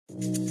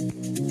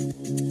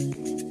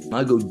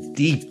I go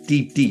deep,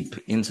 deep, deep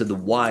into the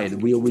why, the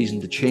real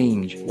reason to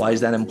change. Why is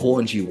that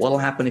important to you? What'll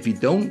happen if you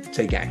don't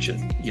take action?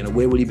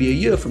 Where will you be a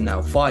year from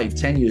now, 5,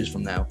 10 years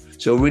from now?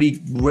 So it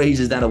really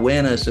raises that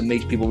awareness and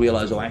makes people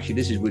realize, oh, actually,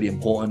 this is really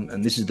important.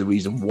 And this is the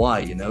reason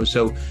why,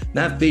 So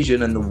that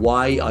vision and the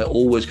why, I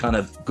always kind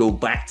of go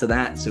back to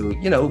that. So,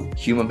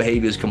 human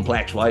behavior is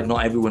complex, right?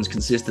 Not everyone's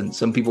consistent.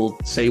 Some people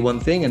say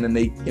one thing and then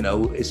they,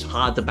 it's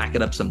hard to back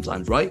it up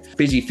sometimes, right?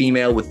 Busy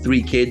female with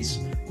 3 kids,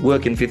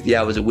 working 50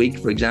 hours a week,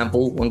 for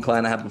example, one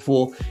client I had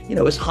before,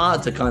 it's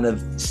hard to kind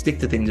of stick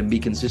to things and be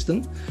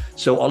consistent.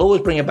 So I'll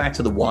always bring it back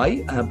to the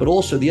why, but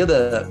also the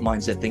other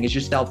mindset thing is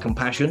just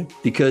self-compassion,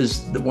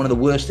 because one of the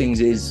worst things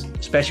is,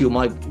 especially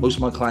with most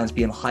of my clients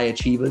being high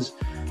achievers,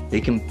 they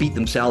can beat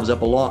themselves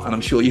up a lot. And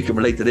I'm sure you can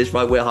relate to this,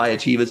 right? We're high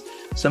achievers.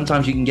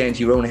 Sometimes you can get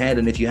into your own head.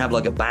 And if you have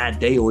like a bad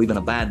day or even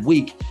a bad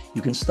week,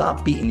 you can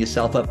start beating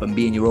yourself up and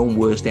being your own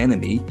worst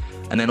enemy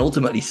and then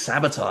ultimately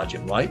sabotage it,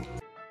 right?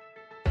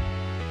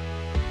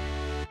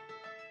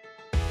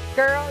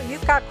 Girl,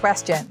 you've got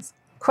questions.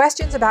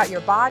 Questions about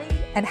your body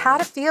and how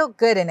to feel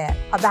good in it,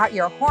 about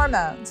your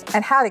hormones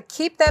and how to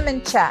keep them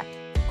in check.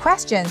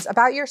 Questions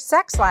about your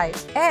sex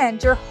life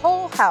and your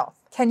whole health.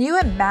 Can you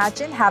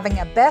imagine having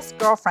a best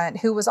girlfriend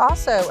who was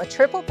also a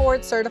triple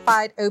board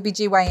certified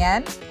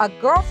OBGYN? A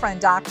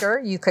girlfriend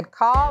doctor you could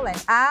call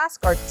and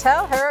ask or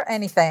tell her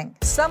anything.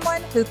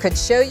 Someone who could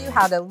show you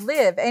how to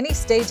live any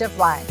stage of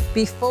life,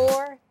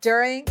 before,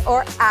 during,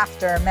 or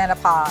after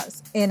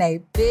menopause, in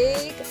a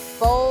big,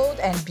 bold,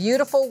 and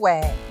beautiful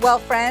way. Well,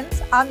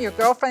 friends, I'm your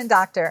girlfriend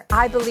doctor.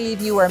 I believe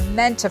you are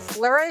meant to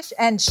flourish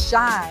and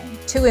shine,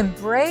 to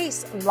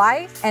embrace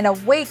life and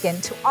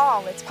awaken to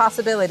all its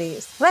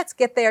possibilities. Let's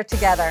get there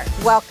together.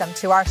 Welcome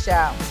to our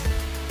show.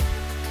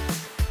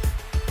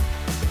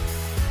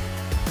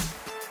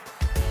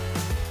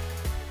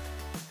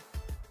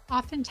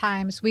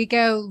 Oftentimes we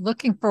go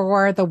looking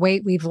for the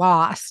weight we've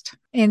lost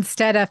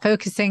instead of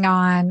focusing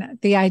on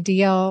the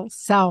ideal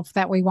self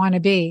that we want to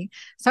be.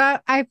 So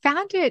I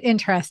found it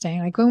interesting.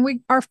 Like when we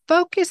are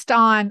focused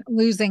on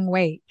losing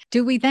weight,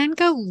 do we then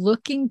go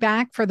looking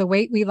back for the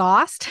weight we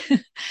lost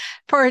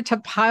for it to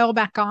pile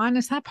back on?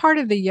 Is that part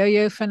of the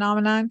yo-yo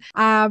phenomenon?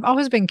 I've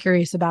always been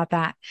curious about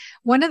that.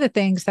 One of the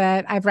things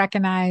that I've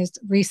recognized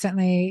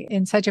recently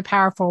in such a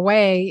powerful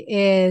way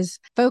is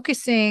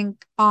focusing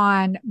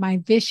on my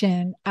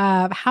vision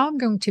of how I'm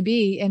going to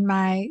be in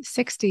my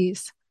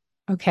 60s.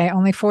 Okay,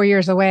 only 4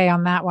 years away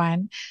on that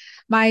one.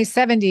 My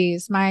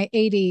 70s, my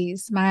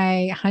 80s,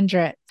 my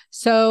 100.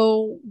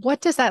 So what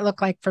does that look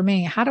like for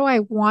me? How do I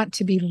want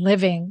to be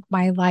living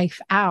my life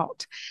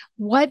out?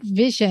 What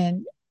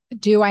vision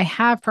do I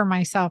have for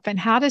myself? And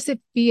how does it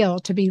feel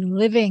to be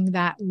living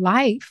that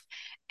life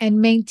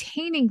and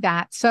maintaining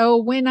that? So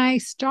when I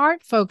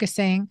start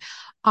focusing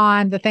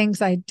on the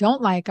things I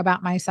don't like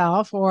about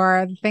myself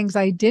or the things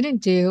I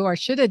didn't do or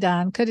should have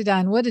done, could have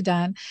done, would have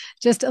done,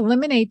 just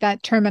eliminate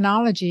that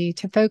terminology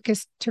to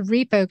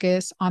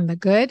refocus on the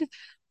good,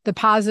 the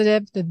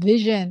positive, the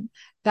vision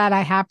that I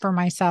have for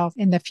myself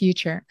in the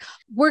future.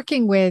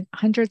 Working with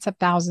hundreds of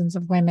thousands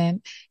of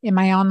women in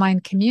my online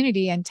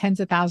community and tens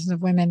of thousands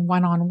of women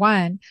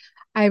one-on-one,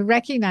 I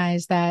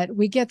recognize that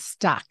we get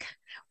stuck.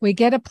 We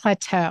get a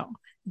plateau,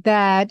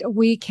 that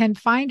we can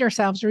find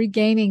ourselves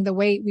regaining the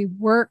weight we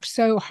worked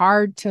so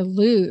hard to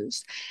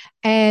lose.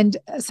 And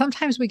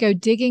sometimes we go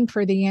digging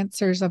for the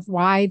answers of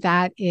why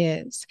that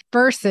is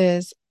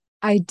versus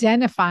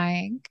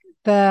identifying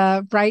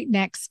the right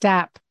next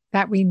step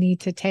that we need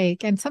to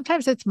take. And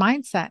sometimes it's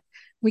mindset.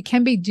 We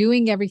can be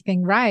doing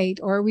everything right,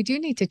 or we do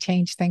need to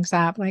change things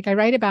up. Like I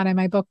write about in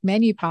my book,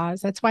 Menu Pause.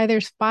 That's why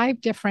there's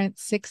 5 different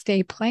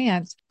 6-day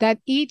plans that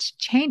each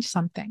change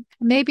something.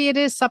 Maybe it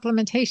is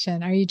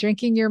supplementation. Are you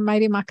drinking your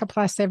Mighty Maca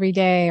Plus every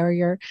day or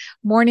your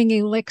morning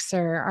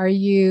elixir? Are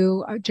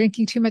you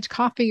drinking too much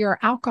coffee or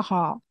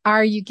alcohol?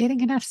 Are you getting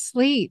enough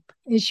sleep?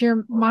 Is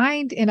your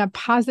mind in a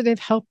positive,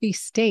 healthy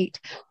state?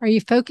 Are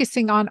you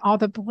focusing on all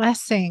the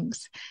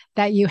blessings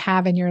that you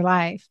have in your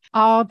life,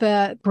 all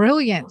the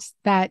brilliance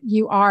that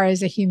you are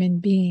as a human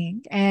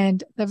being,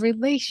 and the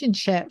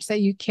relationships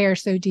that you care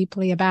so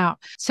deeply about?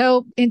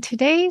 So in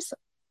today's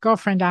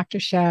Girlfriend Doctor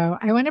Show,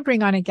 I want to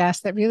bring on a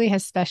guest that really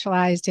has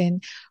specialized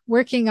in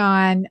working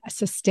on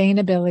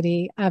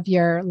sustainability of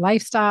your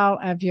lifestyle,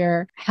 of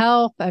your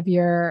health, of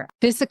your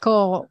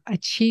physical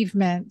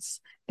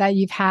achievements that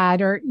you've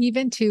had, or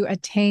even to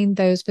attain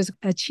those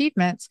physical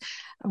achievements,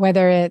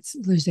 whether it's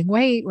losing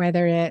weight,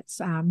 whether it's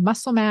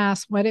muscle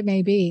mass, what it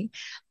may be,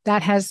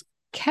 that has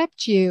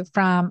kept you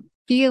from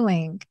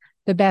feeling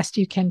the best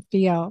you can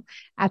feel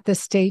at the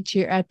stage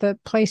you're at, the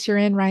place you're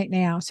in right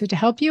now. So to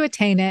help you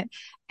attain it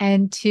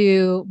and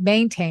to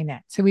maintain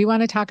it. So we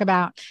want to talk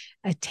about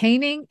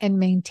attaining and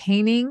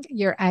maintaining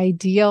your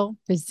ideal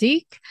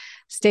physique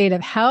state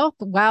of health,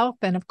 wealth,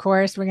 and of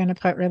course, we're going to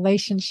put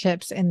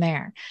relationships in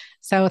there.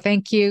 So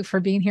thank you for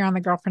being here on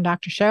the Girlfriend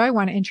Doctor Show. I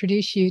want to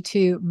introduce you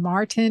to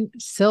Martin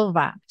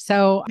Silva.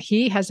 So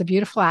he has a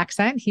beautiful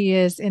accent. He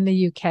is in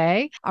the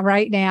UK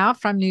right now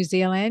from New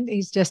Zealand.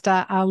 He's just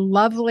a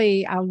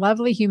lovely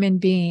human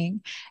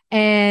being.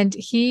 And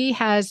he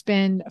has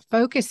been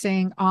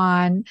focusing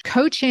on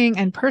coaching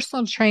and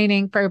personal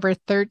training for over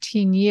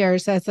 13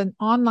 years as an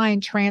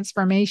online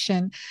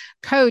transformation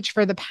coach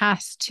for the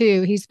past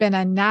 2. He's been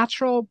a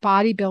natural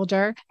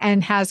bodybuilder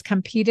and has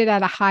competed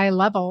at a high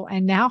level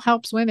and now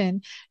helps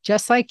women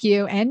just like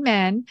you and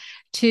men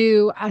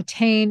to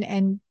attain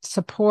and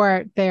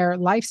support their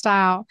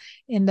lifestyle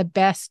in the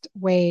best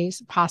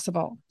ways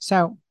possible.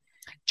 So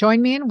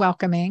join me in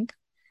welcoming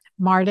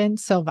Martin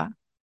Silva.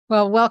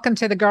 Well, welcome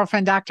to the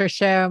Girlfriend Doctor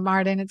Show,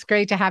 Martin. It's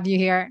great to have you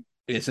here.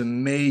 It's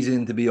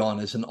amazing to be on.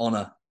 It's an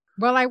honor.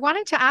 Well, I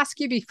wanted to ask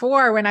you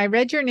before, when I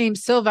read your name,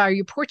 Silva, are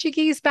you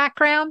Portuguese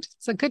background?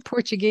 It's a good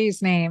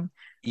Portuguese name.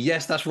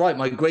 Yes, that's right.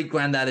 My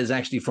great-granddad is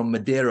actually from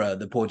Madeira,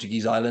 the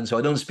Portuguese island. So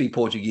I don't speak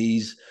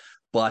Portuguese,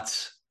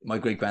 but my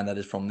great-granddad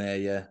is from there,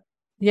 yeah.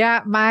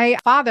 Yeah, my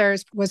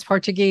father's was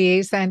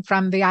Portuguese and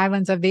from the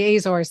islands of the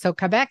Azores. So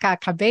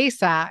Cabeca,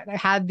 Cabeça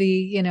had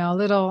the,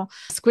 little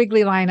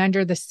squiggly line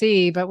under the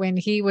sea. But when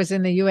he was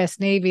in the U.S.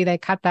 Navy, they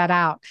cut that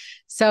out.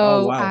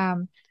 So wow.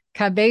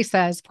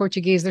 Cabeça is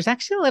Portuguese. There's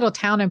actually a little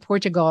town in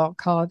Portugal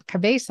called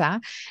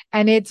Cabeça,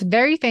 and it's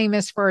very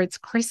famous for its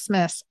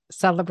Christmas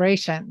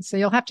celebration. So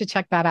you'll have to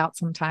check that out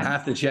sometime. I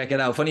have to check it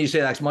out. Funny you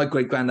say that. My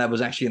great-granddad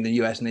was actually in the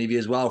U.S. Navy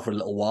as well for a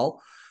little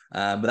while.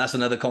 But that's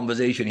another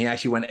conversation. He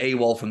actually went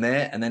AWOL from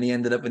there, and then he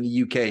ended up in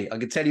the UK. I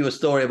could tell you a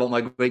story about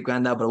my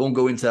great-granddad, but I won't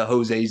go into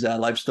Jose's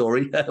life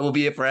story. We'll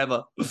be here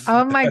forever.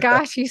 Oh my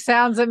gosh, he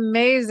sounds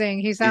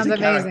amazing. He sounds He's a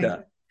amazing.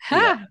 Character.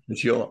 Yeah, for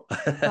sure.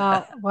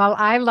 Well,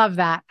 I love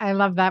that. I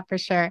love that for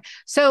sure.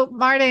 So,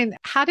 Martin,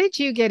 how did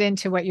you get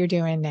into what you're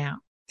doing now?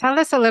 Tell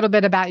us a little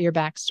bit about your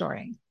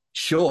backstory.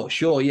 Sure.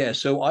 Yeah.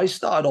 So I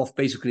started off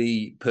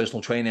basically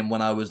personal training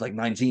when I was like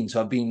 19. So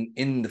I've been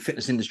in the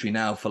fitness industry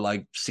now for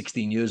like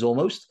 16 years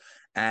almost.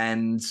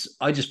 And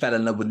I just fell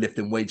in love with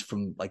lifting weights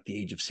from like the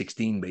age of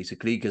 16,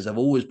 basically, because I've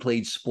always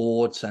played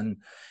sports and,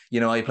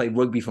 I played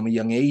rugby from a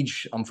young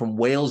age. I'm from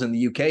Wales in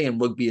the UK, and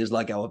rugby is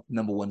like our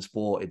number one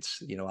sport.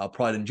 It's, our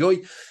pride and joy.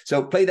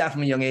 So played that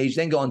from a young age,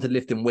 then got into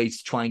lifting weights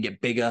to try and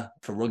get bigger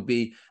for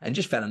rugby and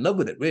just fell in love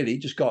with it, really.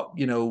 Just got,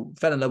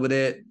 fell in love with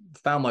it,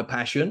 found my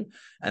passion.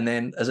 And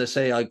then, as I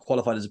say, I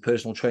qualified as a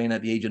personal trainer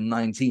at the age of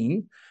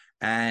 19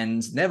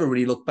 and never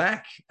really looked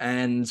back.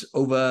 And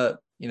over,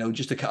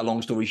 just to cut a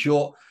long story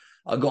short,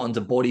 I got into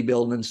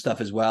bodybuilding and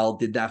stuff as well.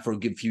 Did that for a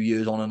good few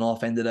years on and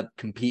off. Ended up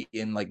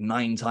competing like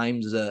 9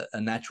 times as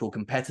a natural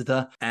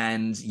competitor.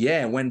 And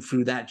yeah, went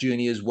through that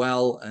journey as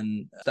well.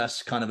 And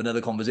that's kind of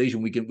another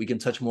conversation. We can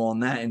touch more on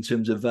that in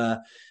terms of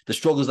the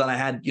struggles that I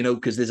had,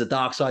 because there's a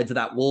dark side to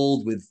that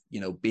world with,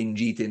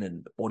 binge eating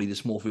and body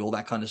dysmorphia, all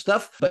that kind of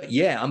stuff. But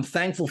yeah, I'm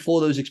thankful for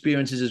those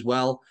experiences as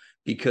well,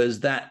 because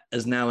that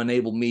has now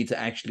enabled me to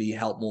actually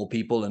help more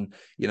people. And,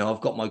 I've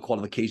got my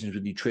qualifications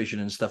with nutrition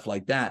and stuff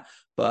like that.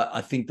 But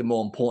I think the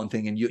more important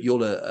thing, and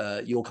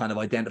you'll kind of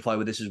identify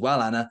with this as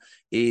well, Anna,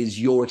 is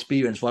your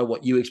experience, right?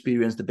 What you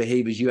experience, the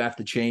behaviors you have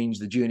to change,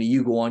 the journey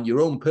you go on,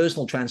 your own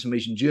personal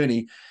transformation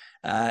journey.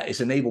 It's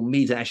enabled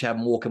me to actually have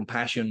more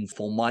compassion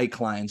for my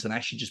clients and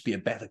actually just be a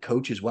better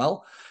coach as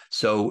well.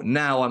 So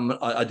now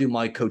I do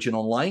my coaching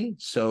online.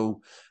 So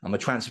I'm a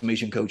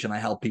transformation coach, and I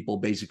help people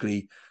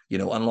basically,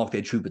 unlock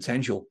their true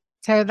potential.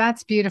 So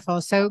that's beautiful.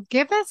 So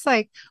give us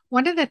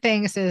one of the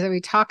things is that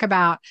we talk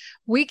about,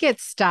 we get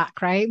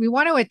stuck, right? We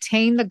want to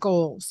attain the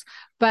goals,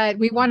 but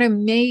we want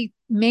to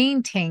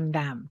maintain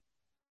them.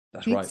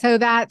 That's right. So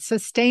that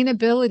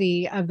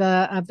sustainability of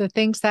the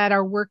things that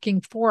are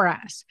working for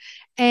us.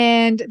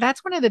 And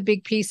that's one of the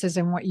big pieces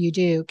in what you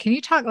do. Can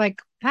you talk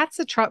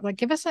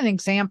give us an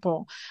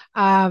example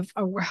of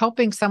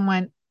helping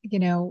someone,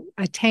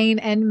 attain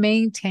and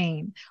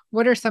maintain?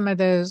 What are some of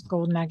those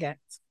gold nuggets?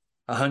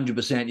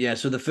 100%. Yeah.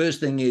 So the first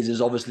thing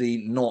is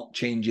obviously not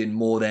changing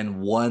more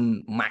than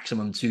 1,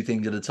 maximum 2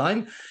 things at a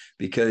time,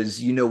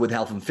 because, with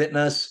health and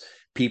fitness,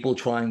 most people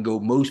try and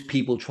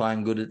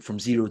go from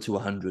 0 to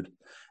 100.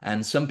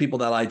 And some people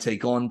that I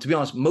take on, to be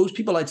honest, most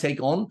people I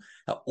take on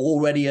are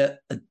already at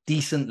a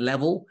decent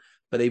level,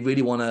 but they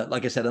really want to,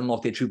 like I said,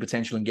 unlock their true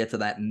potential and get to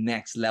that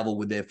next level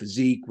with their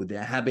physique, with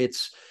their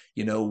habits,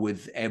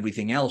 with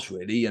everything else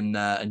really,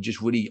 and just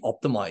really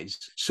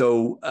optimized.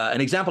 So an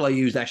example I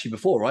used actually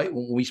before, right,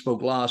 when we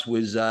spoke last,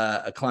 was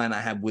a client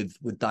I had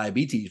with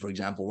diabetes, for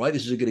example, right?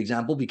 This is a good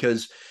example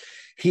because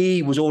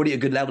he was already at a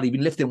good level. He'd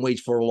been lifting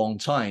weights for a long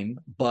time,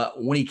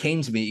 but when he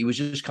came to me, he was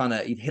just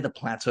he'd hit a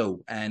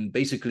plateau. And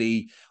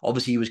basically,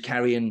 obviously, he was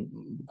carrying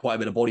quite a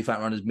bit of body fat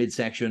around his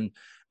midsection.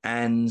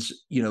 And,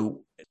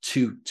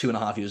 two and a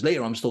half years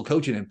later, I'm still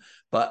coaching him.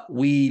 But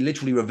we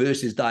literally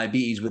reversed his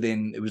diabetes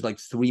within, it was like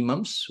 3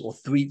 months or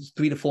three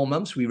to 4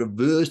 months. We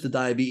reversed the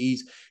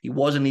diabetes. He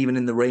wasn't even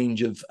in the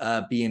range of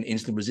being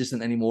insulin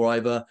resistant anymore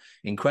either.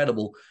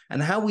 Incredible.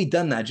 And how we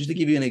done that, just to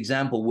give you an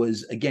example,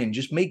 was, again,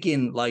 just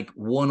making like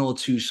 1 or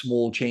 2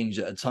 small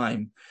changes at a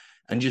time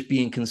and just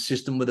being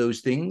consistent with those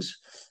things.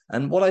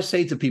 And what I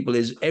say to people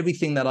is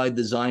everything that I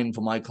design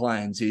for my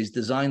clients is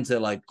designed to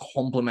like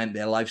complement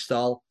their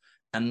lifestyle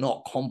and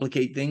not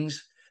complicate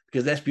things.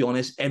 Because let's be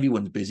honest,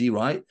 everyone's busy,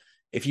 right?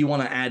 If you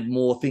want to add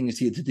more things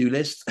to your to-do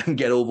list and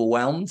get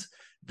overwhelmed,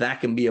 that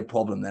can be a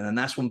problem then. And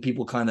that's when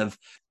people kind of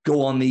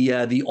go on the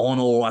on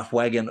or off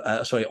wagon,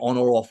 on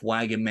or off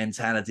wagon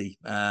mentality.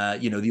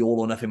 The all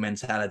or nothing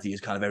mentality is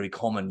kind of very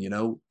common,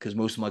 because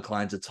most of my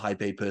clients are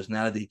type A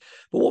personality.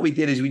 But what we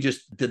did is we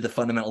just did the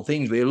fundamental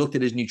things. We looked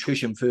at his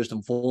nutrition first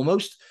and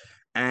foremost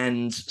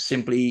and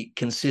simply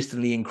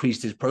consistently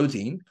increased his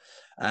protein.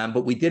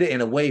 But we did it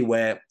in a way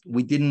where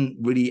we didn't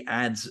really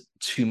add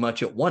too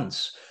much at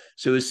once.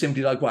 So it's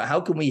simply like, right, how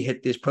can we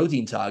hit this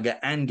protein target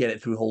and get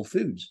it through whole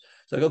foods?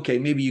 It's like, okay,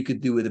 maybe you could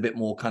do with a bit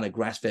more kind of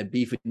grass-fed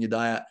beef in your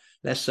diet.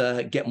 Let's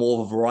get more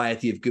of a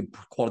variety of good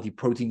quality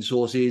protein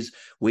sources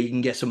where you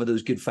can get some of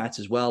those good fats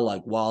as well,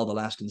 like wild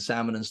Alaskan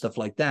salmon and stuff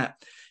like that.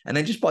 And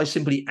then just by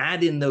simply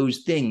adding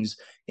those things,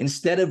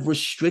 instead of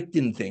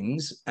restricting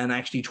things and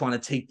actually trying to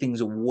take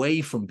things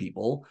away from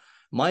people,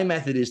 my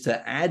method is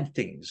to add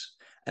things.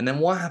 And then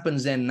what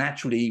happens then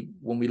naturally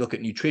when we look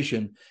at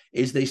nutrition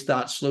is they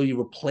start slowly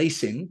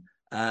replacing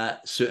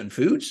certain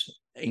foods,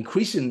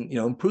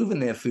 improving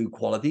their food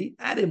quality,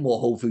 adding more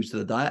whole foods to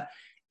the diet,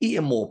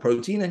 eating more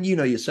protein. And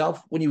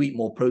yourself, when you eat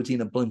more protein,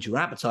 it blunts your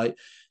appetite.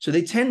 So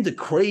they tend to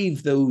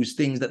crave those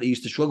things that they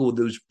used to struggle with,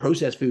 those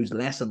processed foods,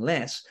 less and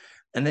less.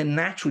 And then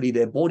naturally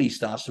their body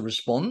starts to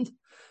respond.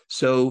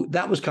 So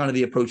that was kind of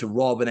the approach of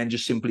Rob, and then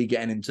just simply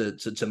getting him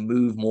to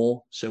move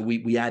more. So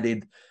we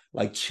added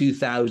like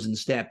 2,000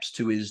 steps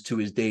to his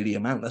daily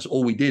amount. That's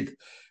all we did.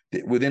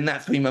 Within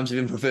that 3 months of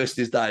him reversed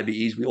his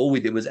diabetes, all we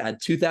did was add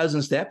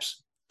 2,000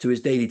 steps to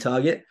his daily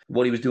target,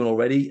 what he was doing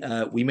already.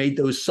 We made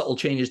those subtle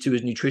changes to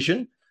his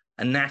nutrition.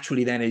 And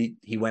naturally, then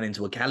he went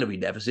into a calorie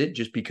deficit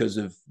just because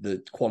of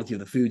the quality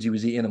of the foods he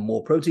was eating and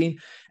more protein.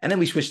 And then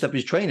we switched up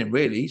his training,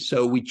 really.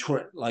 So we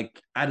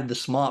added the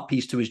smart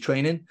piece to his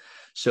training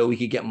so he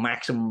could get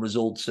maximum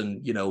results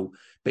and,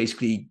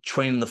 basically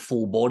training the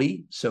full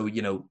body. So,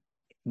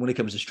 when it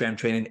comes to strength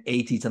training,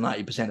 80 to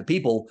 90% of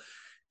people,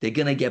 they're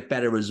going to get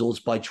better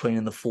results by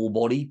training the full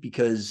body,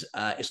 because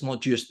it's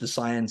not just the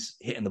science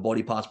hitting the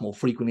body parts more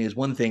frequently is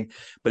one thing,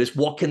 but it's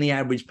what can the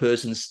average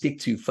person stick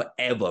to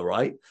forever,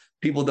 right?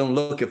 People don't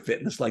look at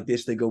fitness like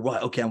this. They go,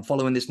 right, okay, I'm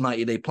following this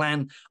 90-day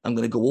plan. I'm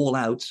going to go all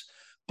out.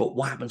 But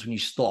what happens when you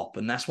stop?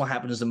 And that's what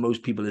happens to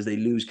most people is they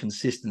lose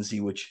consistency,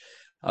 which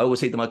I always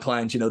say to my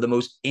clients,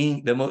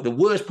 the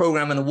worst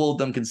program in the world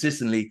done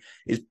consistently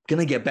is going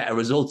to get better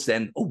results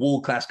than a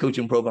world-class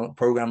coaching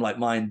program like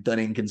mine done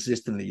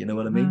inconsistently. You know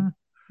what I mean?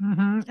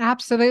 Mm-hmm.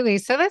 Absolutely.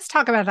 So let's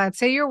talk about that.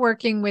 Say you're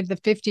working with the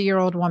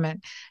 50-year-old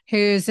woman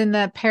who's in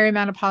the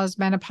perimenopause,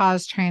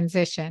 menopause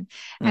transition,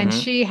 and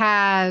she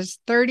has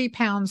 30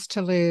 pounds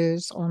to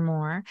lose or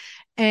more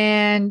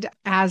and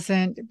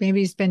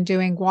maybe has been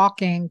doing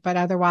walking, but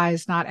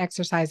otherwise not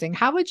exercising.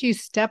 How would you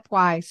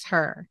stepwise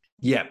her?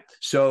 Yeah.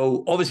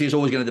 So obviously it's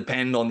always going to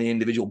depend on the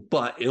individual,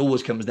 but it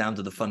always comes down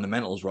to the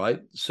fundamentals, right?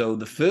 So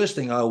the first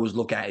thing I always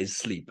look at is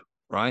sleep.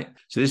 Right.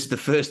 So this is the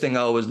first thing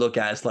I always look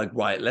at. It's like,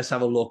 right, let's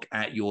have a look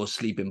at your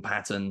sleeping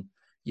pattern,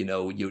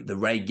 the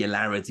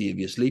regularity of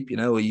your sleep,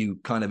 are you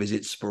is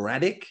it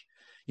sporadic?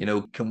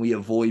 Can we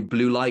avoid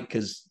blue light?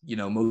 Because,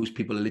 most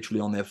people are literally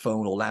on their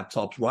phone or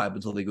laptops right up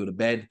until they go to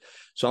bed.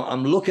 So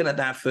I'm looking at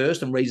that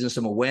first and raising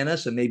some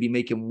awareness and maybe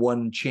making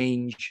one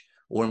change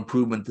or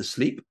improvement to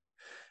sleep.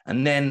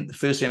 And then the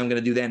first thing I'm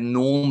going to do then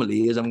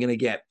normally is I'm going to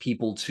get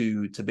people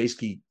to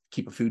basically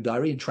keep a food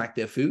diary and track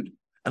their food.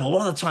 And a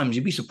lot of the times,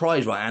 you'd be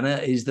surprised, right, Anna,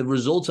 is the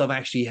results I've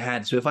actually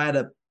had. So if I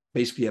had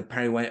basically a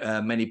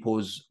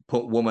perimenopause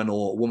woman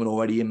or a woman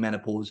already in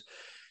menopause,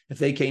 if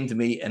they came to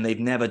me and they've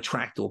never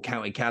tracked or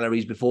counted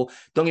calories before,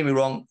 don't get me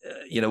wrong,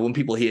 when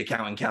people hear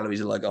counting calories,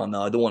 they're like, oh,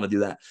 no, I don't want to do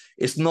that.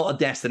 It's not a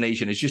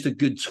destination. It's just a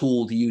good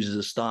tool to use as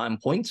a starting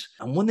point.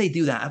 And when they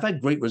do that, I've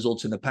had great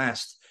results in the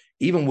past.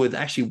 Even with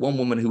actually one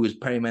woman who was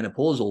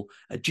perimenopausal,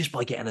 just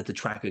by getting her to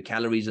track her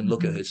calories and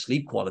look at her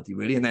sleep quality,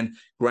 really, and then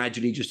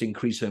gradually just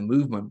increase her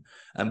movement.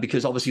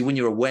 Because obviously when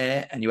you're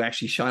aware and you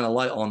actually shine a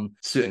light on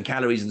certain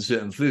calories and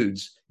certain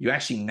foods, you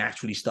actually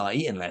naturally start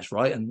eating less,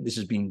 right? And this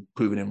has been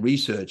proven in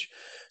research.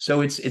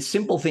 So it's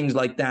simple things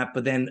like that.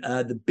 But then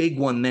the big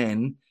one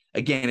then,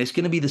 again, it's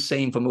going to be the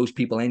same for most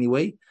people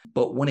anyway.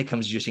 But when it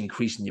comes to just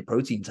increasing your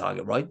protein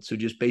target, right? So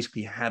just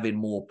basically having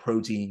more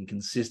protein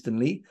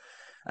consistently.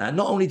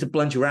 Not only to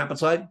blunt your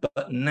appetite,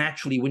 but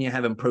naturally when you're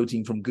having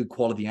protein from good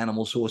quality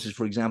animal sources,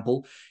 for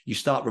example, you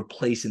start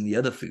replacing the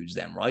other foods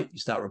then, right? You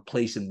start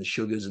replacing the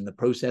sugars and the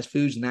processed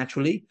foods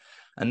naturally.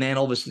 And then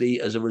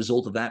obviously as a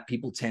result of that,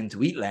 people tend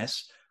to eat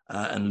less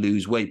and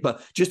lose weight.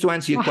 But just to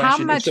answer your Well,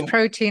 how question, much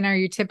protein are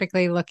you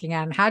typically looking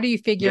at? And how do you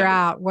figure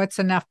out what's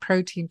enough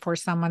protein for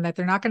someone that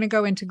they're not going to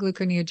go into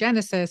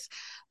gluconeogenesis,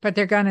 but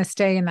they're going to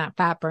stay in that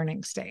fat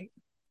burning state?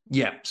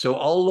 Yeah. So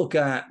I'll look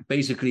at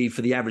basically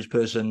for the average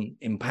person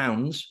in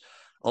pounds,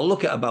 I'll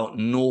look at about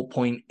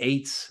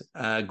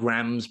 0.8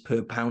 grams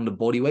per pound of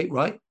body weight,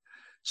 right?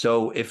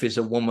 So if it's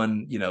a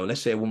woman,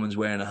 let's say a woman's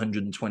wearing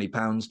 120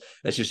 pounds,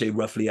 let's just say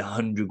roughly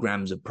 100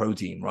 grams of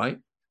protein, right?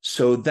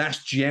 So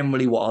that's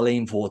generally what I'll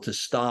aim for to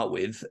start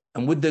with.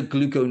 And with the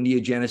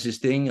gluconeogenesis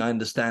thing, I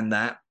understand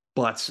that.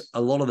 But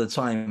a lot of the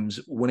times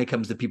when it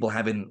comes to people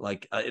having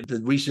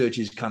the research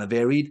is kind of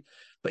varied,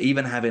 but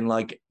even having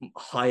like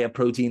higher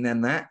protein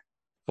than that,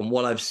 from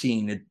what I've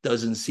seen, it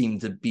doesn't seem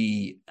to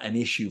be an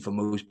issue for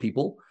most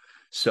people.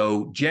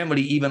 So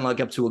generally, even like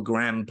up to a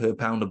gram per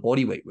pound of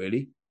body weight,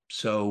 really.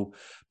 So,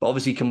 but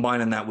obviously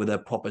combining that with a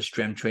proper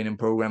strength training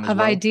program as Of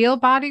well. ideal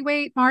body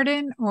weight,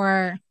 Martin,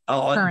 or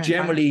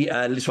generally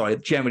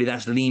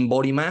that's lean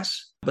body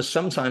mass. But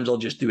sometimes I'll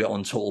just do it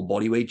on total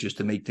body weight just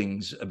to make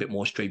things a bit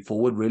more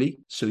straightforward, really.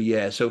 So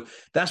yeah, so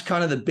that's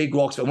kind of the big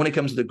rocks. And when it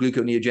comes to the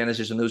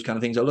gluconeogenesis and those kind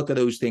of things, I look at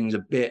those things a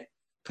bit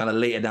kind of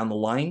later down the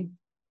line.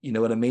 You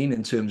know what I mean?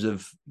 In terms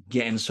of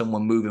getting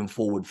someone moving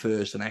forward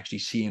first and actually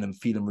seeing and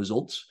feeling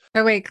results.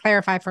 So wait,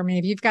 clarify for me.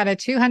 If you've got a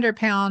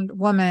 200-pound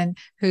woman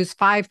who's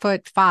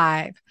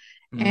 5'5"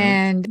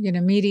 and,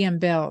 medium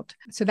build,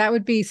 so that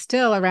would be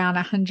still around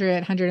 100,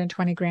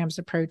 120 grams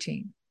of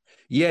protein.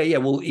 Yeah.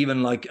 Well,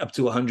 even like up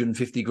to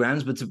 150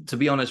 grams. But to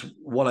be honest,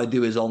 what I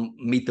do is I'll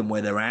meet them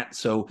where they're at.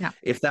 So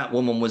if that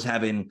woman was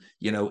having,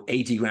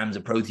 80 grams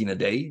of protein a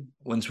day,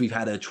 once we've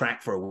had her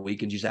track for a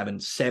week and she's having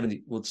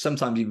 70, well,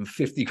 sometimes even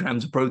 50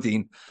 grams of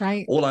protein,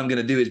 right? All I'm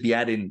going to do is be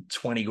adding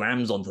 20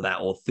 grams onto that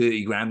or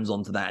 30 grams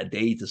onto that a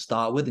day to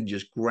start with and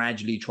just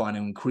gradually trying to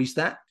increase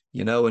that,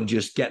 and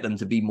just get them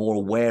to be more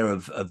aware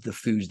of the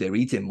foods they're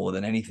eating more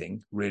than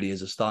anything really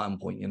as a starting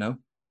point,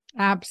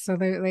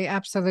 Absolutely.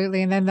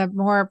 Absolutely. And then the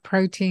more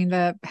protein,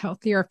 the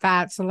healthier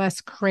fats, the less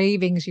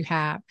cravings you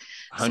have.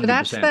 100%. So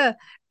that's the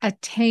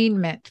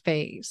attainment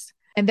phase.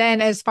 And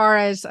then as far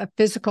as a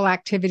physical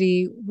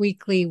activity,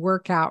 weekly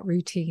workout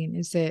routine,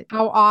 is it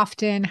how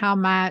often, how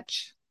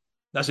much?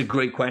 That's a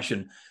great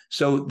question.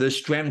 So the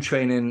strength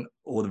training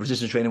or the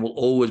resistance training will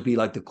always be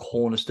like the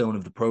cornerstone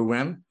of the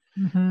program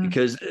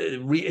because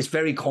it's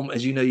very,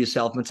 as you know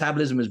yourself,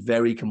 metabolism is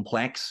very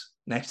complex.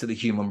 Next to the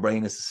human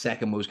brain, it's the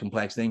second most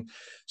complex thing.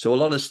 So a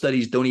lot of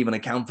studies don't even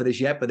account for this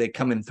yet, but they're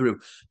coming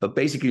through. But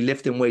basically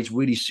lifting weights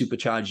really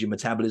supercharge your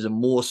metabolism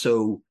more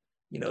so,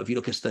 if you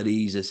look at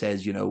studies, it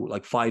says,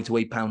 like 5 to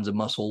 8 pounds of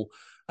muscle.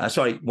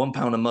 1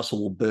 pound of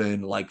muscle will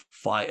burn like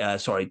 5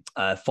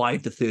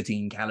 to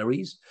 13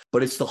 calories.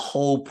 But it's the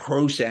whole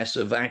process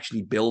of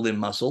actually building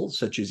muscle,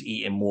 such as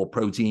eating more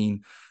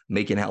protein,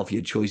 making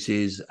healthier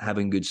choices,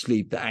 having good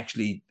sleep, that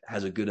actually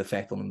has a good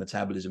effect on the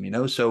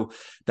metabolism, So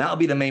that'll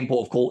be the main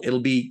port of call. It'll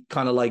be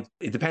kind of like,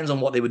 it depends on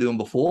what they were doing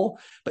before,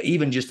 but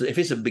even just if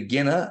it's a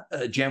beginner,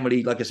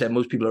 generally, like I said,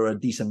 most people are at a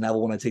decent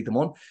level when I take them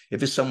on.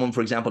 If it's someone,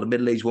 for example, a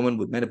middle-aged woman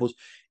with menopause,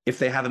 if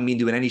they haven't been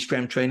doing any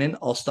strength training,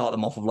 I'll start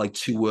them off of like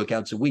 2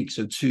 workouts a week.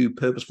 So 2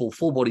 purposeful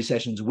full body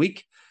sessions a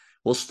week.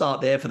 We'll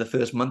start there for the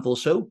first month or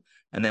so.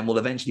 And then we'll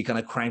eventually kind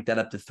of crank that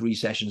up to 3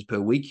 sessions per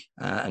week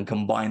and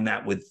combine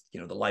that with,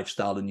 the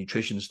lifestyle and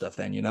nutrition stuff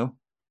then,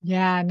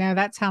 Yeah, no,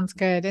 that sounds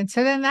good. And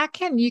so then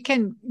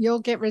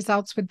you'll get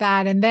results with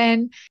that. And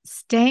then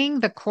staying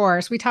the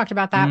course. We talked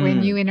about that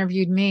when you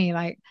interviewed me,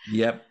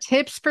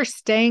 tips for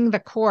staying the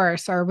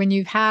course or when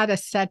you've had a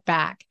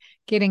setback,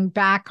 getting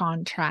back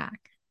on track.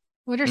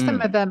 What are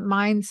some of the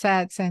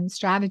mindsets and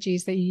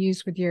strategies that you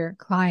use with your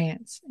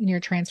clients in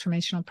your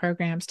transformational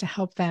programs to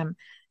help them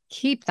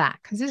keep that?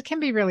 Because it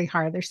can be really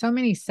hard. There's so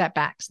many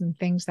setbacks and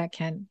things that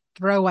can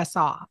throw us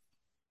off.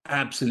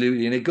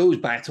 Absolutely. And it goes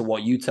back to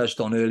what you touched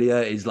on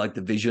earlier is like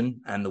the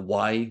vision and the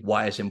why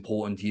it's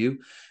important to you,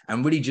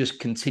 and really just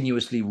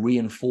continuously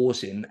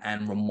reinforcing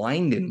and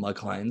reminding my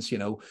clients,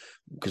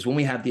 because when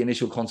we have the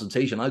initial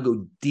consultation, I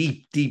go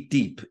deep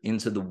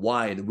into the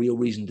why, the real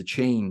reason to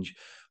change.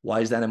 Why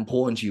is that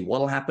important to you?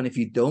 What'll happen if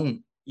you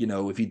don't,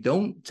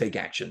 take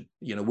action?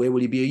 Where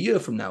will you be a year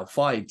from now,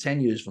 5,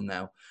 10 years from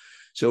now?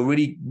 So it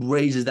really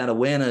raises that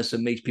awareness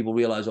and makes people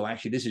realize, oh,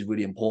 actually, this is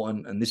really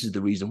important. And this is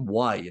the reason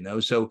why,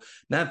 So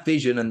that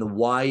vision and the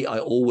why, I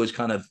always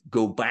kind of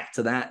go back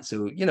to that.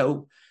 So,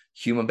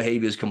 human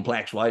behavior is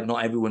complex, right?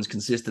 Not everyone's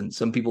consistent.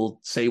 Some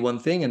people say one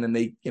thing and then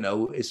they,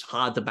 it's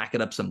hard to back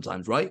it up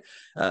sometimes, right?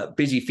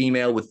 Busy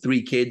female with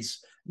 3 kids,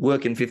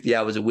 working 50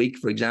 hours a week,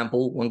 for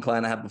example, one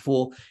client I had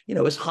before,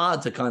 it's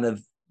hard to kind of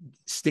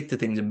stick to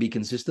things and be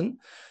consistent.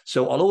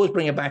 So I'll always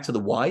bring it back to the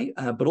why,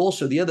 but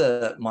also the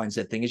other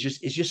mindset thing is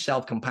just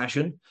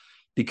self-compassion,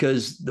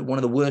 because one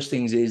of the worst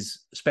things is,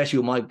 especially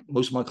with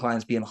most of my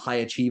clients being high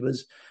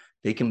achievers,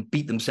 they can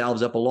beat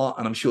themselves up a lot.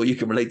 And I'm sure you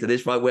can relate to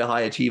this, right? We're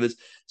high achievers.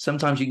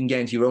 Sometimes you can get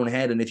into your own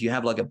head. And if you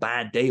have like a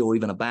bad day or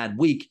even a bad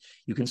week,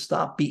 you can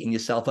start beating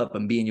yourself up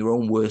and being your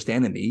own worst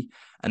enemy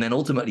and then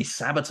ultimately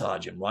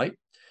sabotaging, right?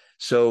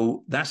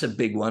 So that's a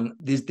big one.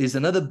 There's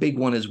another big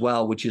one as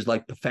well, which is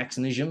like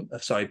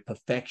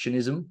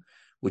perfectionism,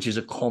 which is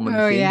a common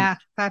Oh, thing. yeah,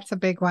 that's a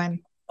big one.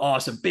 Oh,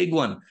 it's a big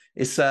one.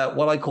 It's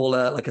what I call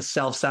like a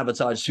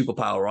self-sabotage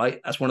superpower, right?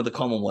 That's one of the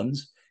common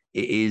ones.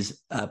 It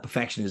is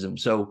perfectionism.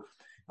 So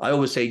I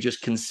always say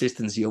just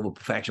consistency over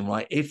perfection,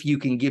 right? If you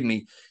can give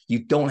me, you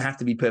don't have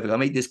to be perfect. I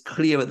made this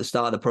clear at the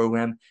start of the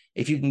program.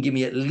 If you can give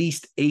me at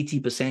least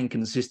 80%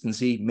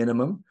 consistency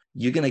minimum,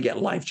 you're going to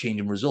get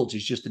life-changing results.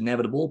 It's just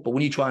inevitable. But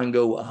when you try and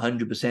go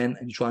 100%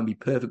 and you try and be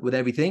perfect with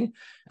everything,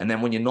 and then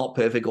when you're not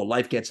perfect or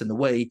life gets in the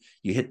way,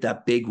 you hit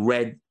that big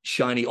red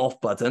shiny off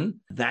button.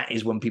 That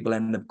is when people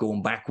end up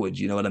going backwards.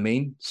 You know what I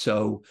mean?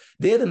 So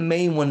they're the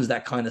main ones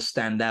that kind of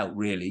stand out,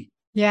 really.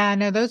 Yeah,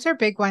 no, those are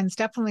big ones.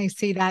 Definitely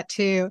see that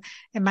too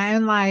in my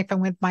own life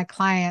and with my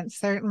clients.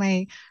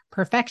 Certainly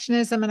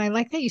perfectionism. And I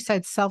like that you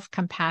said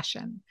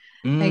self-compassion.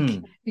 Like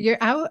Mm.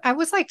 I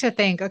always like to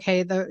think,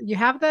 okay, you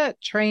have the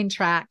train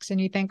tracks and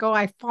you think, oh,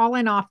 I've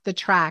fallen off the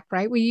track,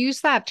 right? We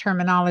use that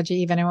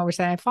terminology even in what we're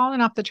saying. I've fallen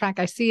off the track.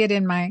 I see it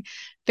in my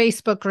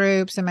Facebook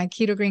groups and my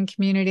Keto Green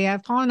community.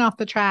 I've fallen off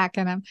the track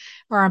I'm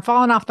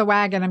falling off the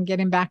wagon. I'm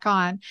getting back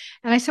on.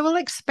 And I said, well,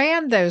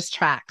 expand those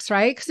tracks,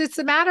 right? Because it's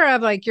a matter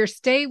of like you're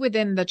stay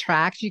within the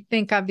tracks. You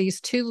think of these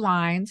two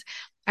lines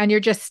and you're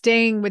just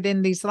staying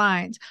within these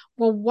lines.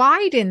 Well,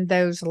 widen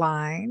those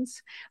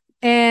lines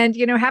and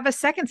have a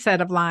second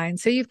set of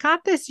lines. So you've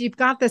got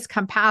this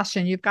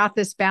compassion, you've got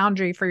this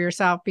boundary for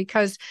yourself,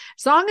 because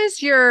as long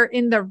as you're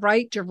in the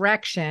right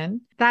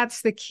direction,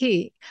 that's the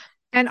key.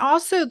 And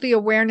also the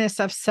awareness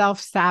of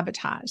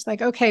self-sabotage.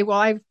 Like, okay, well,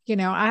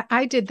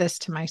 I did this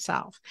to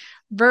myself,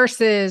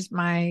 versus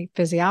my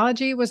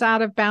physiology was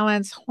out of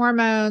balance,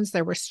 hormones,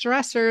 there were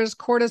stressors,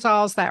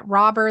 cortisols, that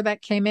robber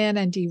that came in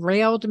and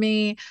derailed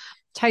me,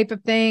 type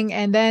of thing.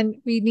 And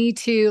then we need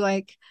to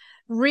like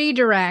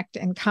redirect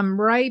and come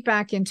right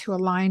back into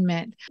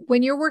alignment.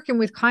 When you're working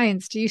with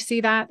clients, do you see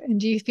that? And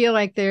do you feel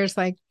like there's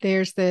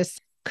this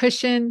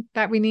cushion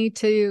that we need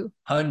to?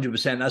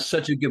 100%. That's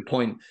such a good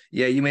point.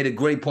 Yeah, you made a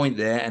great point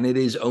there. And it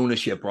is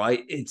ownership,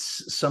 right?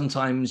 It's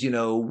sometimes,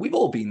 we've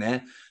all been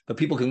there, but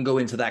people can go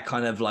into that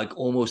kind of like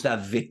almost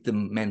that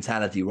victim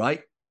mentality,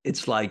 right?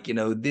 It's like,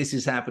 this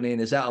is happening,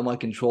 it's out of my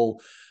control.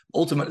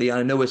 Ultimately,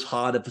 I know it's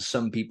harder for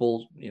some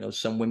people.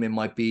 Some women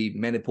might be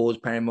menopause,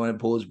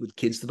 perimenopause with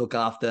kids to look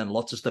after and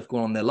lots of stuff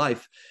going on in their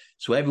life.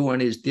 So everyone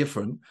is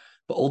different.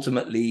 But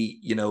ultimately,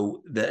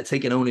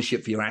 taking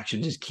ownership for your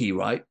actions is key,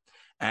 right?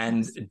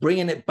 And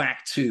bringing it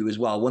back to as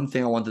well, one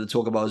thing I wanted to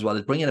talk about as well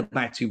is bringing it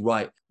back to,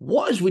 right,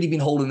 what has really been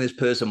holding this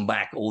person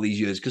back all these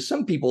years? Because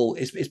some people,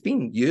 it's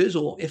been years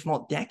or if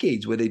not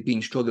decades where they've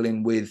been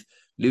struggling with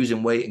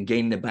losing weight and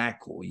gaining it back,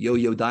 or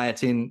yo-yo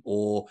dieting,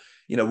 or,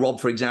 Rob,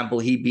 for example,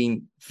 he'd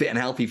been fit and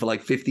healthy for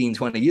like 15,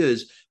 20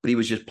 years, but he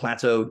was just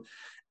plateaued.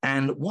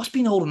 And what's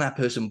been holding that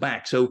person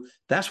back? So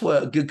that's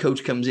where a good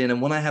coach comes in.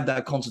 And when I have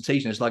that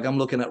consultation, it's like I'm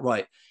looking at,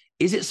 right,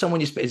 is it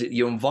is it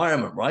your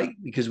environment, right?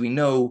 Because we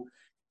know,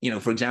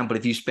 for example,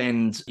 if you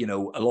spend, a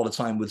lot of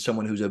time with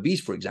someone who's obese,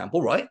 for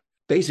example, right?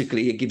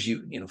 Basically, it gives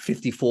you,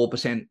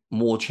 54%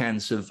 more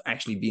chance of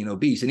actually being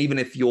obese. And even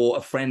if you're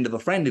a friend of a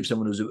friend of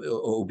someone who's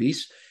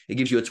obese, it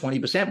gives you a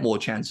 20% more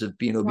chance of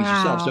being obese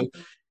yourself. Wow. So,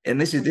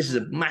 and this is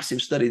a massive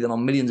study done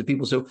on millions of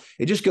people. So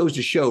it just goes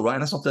to show, right?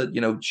 And that's not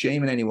to,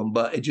 shaming anyone,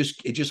 but it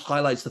just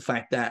highlights the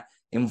fact that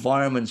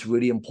environment's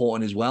really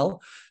important as well.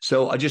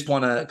 So I just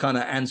want to kind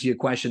of answer your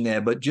question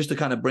there, but just to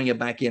kind of bring it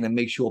back in and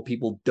make sure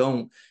people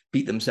don't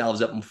beat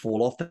themselves up and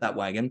fall off that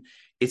wagon.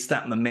 It's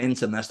that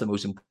momentum. That's the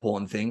most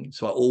important thing.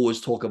 So I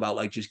always talk about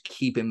like just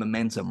keeping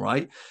momentum,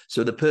 right?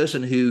 So the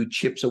person who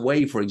chips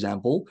away, for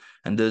example,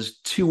 and does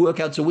 2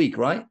 workouts a week,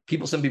 right?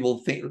 Some people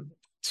think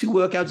 2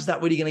 workouts, is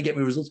that really going to get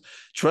me results?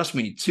 Trust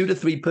me, 2 to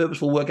 3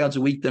 purposeful workouts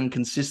a week done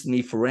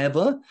consistently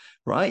forever,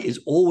 right, is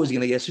always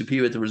going to get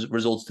superior to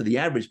results to the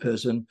average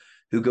person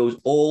who goes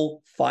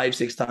all 5,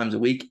 6 times a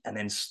week and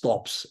then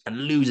stops and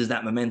loses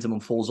that momentum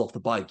and falls off the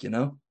bike,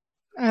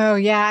 Oh,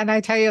 yeah. And I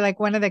tell you, like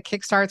one of the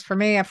kickstarts for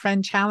me, a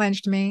friend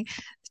challenged me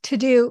to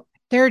do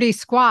 30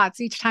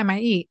 squats each time I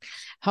eat.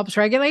 Helps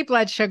regulate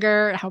blood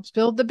sugar, helps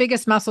build the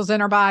biggest muscles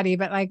in our body.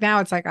 But like now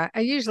it's like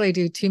I usually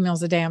do 2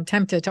 meals a day. I'm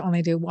tempted to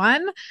only do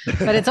one,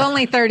 but it's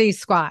only 30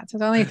 squats.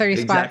 It's only 30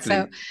 squats.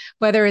 Exactly. So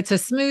whether it's a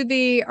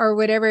smoothie or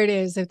whatever it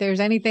is, if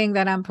there's anything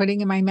that I'm putting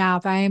in my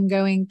mouth, I am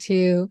going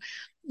to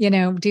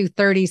do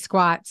 30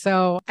 squats.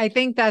 So I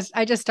think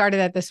I just started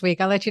that this week.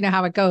 I'll let you know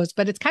how it goes,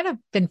 but it's kind of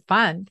been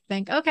fun.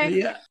 Think, okay,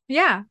 Yeah.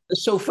 yeah,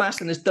 It's so fast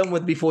and it's done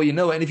with before you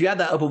know it. And if you add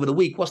that up over the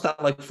week, what's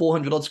that, like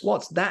 400 odd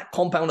squats? That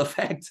compound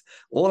effect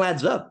all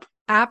adds up.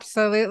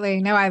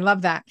 absolutely. No, I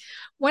love that.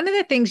 One of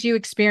the things you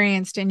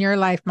experienced in your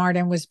life,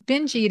 Martin, was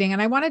binge eating.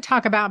 And I want to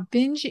talk about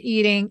binge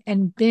eating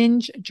and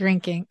binge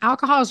drinking.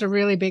 Alcohol is a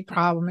really big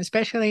problem,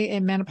 especially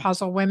in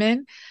menopausal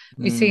women.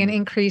 We see an Mm.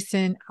 increase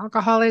in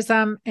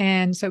alcoholism.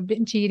 And so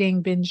binge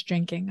eating, binge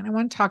drinking. And I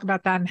want to talk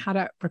about that and how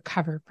to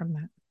recover from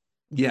that.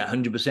 Yeah,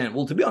 100%.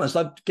 Well, to be honest,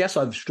 I guess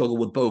I've struggled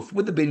with both.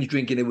 With the binge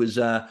drinking, it was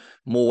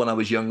more when I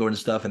was younger and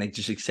stuff, and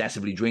just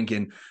excessively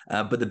drinking.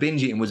 But the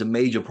binge eating was a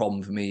major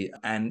problem for me.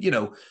 And,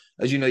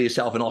 as you know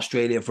yourself, in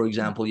Australia, for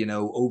example,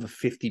 over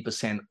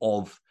 50%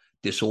 of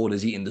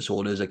eating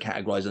disorders, are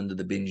categorized under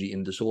the binge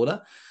eating disorder.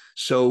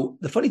 So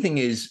the funny thing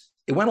is,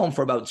 it went on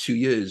for about 2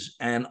 years,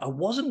 and I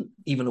wasn't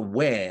even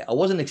aware. I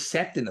wasn't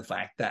accepting the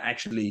fact that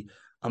actually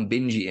I'm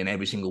binge eating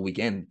every single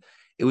weekend.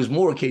 It was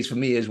more a case for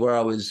me is where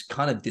I was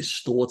kind of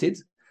distorted.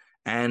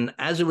 And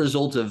as a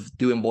result of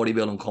doing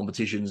bodybuilding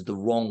competitions the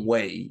wrong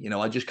way,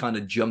 I just kind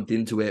of jumped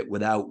into it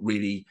without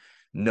really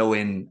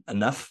knowing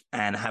enough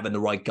and having the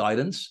right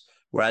guidance.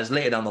 Whereas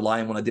later down the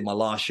line, when I did my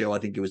last show, I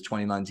think it was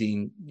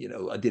 2019,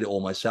 I did it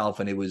all myself,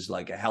 and it was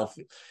like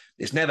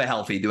it's never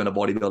healthy doing a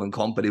bodybuilding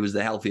comp, but it was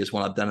the healthiest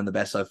one I've done and the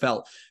best I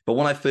felt. But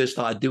when I first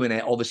started doing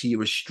it, obviously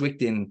you're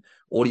restricting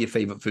all your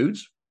favorite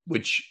foods,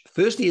 which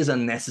firstly is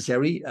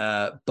unnecessary,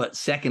 but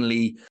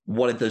secondly,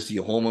 what it does to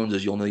your hormones,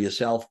 as you'll know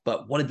yourself,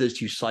 but what it does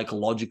to you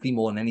psychologically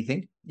more than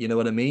anything, you know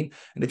what I mean?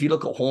 And if you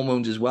look at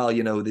hormones as well,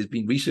 there's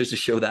been research to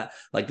show that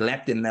like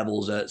leptin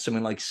levels are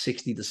something like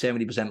 60 to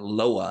 70%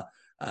 lower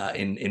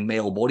in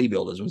male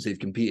bodybuilders once they've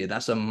competed.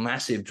 That's a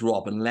massive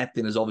drop, and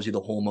leptin is obviously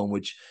the hormone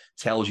which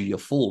tells you you're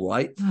full,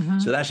 right? Mm-hmm.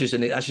 So that's just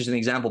an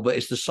example, but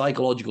it's the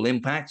psychological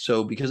impact.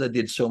 So because I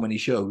did so many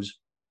shows,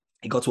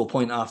 it got to a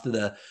point after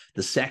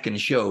the second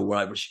show where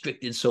I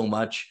restricted so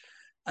much,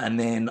 and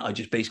then I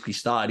just basically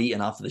started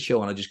eating after the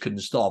show, and I just couldn't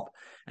stop.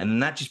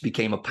 And that just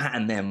became a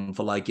pattern then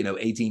for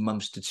 18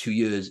 months to 2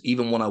 years.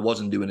 Even when I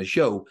wasn't doing a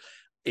show,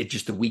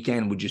 the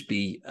weekend would just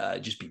be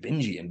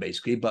binge eating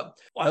basically. But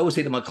I always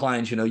say to my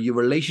clients, your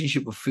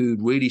relationship with food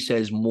really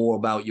says more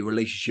about your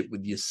relationship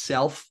with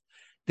yourself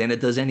than it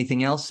does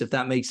anything else, if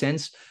that makes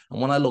sense. And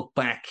when I look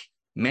back,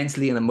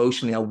 mentally and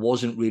emotionally, I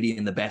wasn't really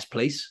in the best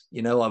place.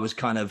 I was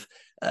kind of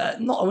I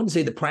wouldn't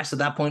say depressed at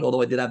that point,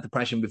 although I did have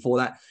depression before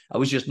that. I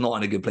was just not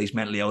in a good place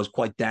mentally. I was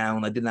quite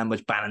down. I didn't have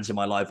much balance in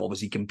my life.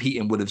 Obviously,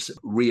 competing would have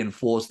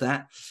reinforced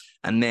that.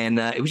 And then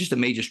it was just a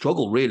major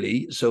struggle,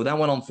 really. So that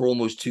went on for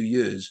almost 2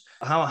 years.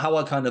 How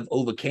I kind of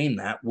overcame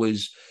that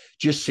was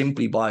just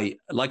simply by,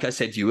 like I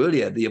said to you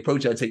earlier, the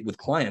approach I take with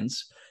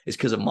clients is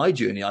because of my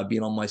journey I've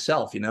been on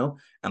myself,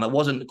 and I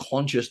wasn't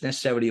conscious,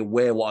 necessarily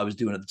aware what I was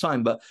doing at the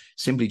time, but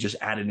simply just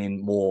adding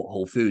in more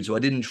whole food. So I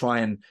didn't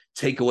try and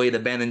take away the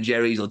Ben and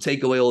Jerry's or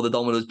take away all the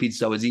Domino's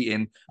pizzas I was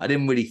eating. I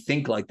didn't really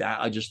think like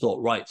that. I just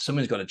thought, right,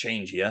 something's got to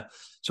change here.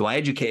 So I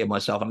educated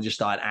myself, and I just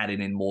started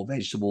adding in more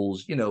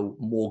vegetables,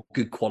 more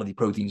good quality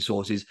protein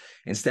sources,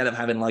 instead of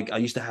having I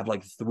used to have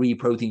 3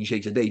 protein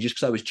shakes a day just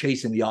because I was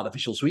chasing the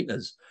artificial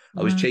sweeteners.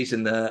 I was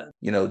chasing the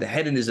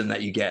hedonism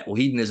that you get, or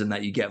hedonism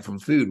that you get from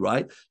food,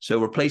 right? So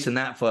replacing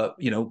that for,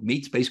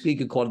 meats, basically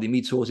good quality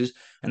meat sources.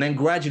 And then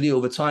gradually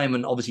over time,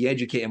 and obviously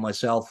educating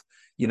myself,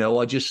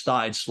 I just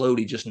started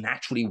slowly just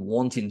naturally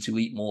wanting to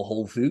eat more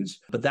whole foods.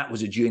 But that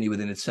was a journey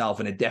within itself,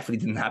 and it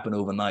definitely didn't happen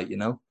overnight,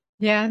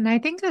 Yeah. And I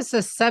think it's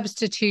a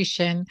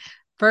substitution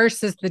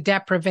versus the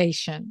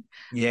deprivation,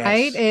 yes.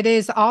 Right? It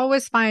is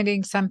always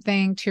finding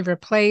something to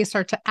replace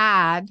or to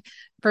add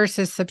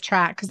versus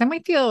subtract, because then we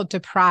feel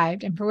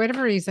deprived. And for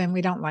whatever reason,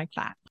 we don't like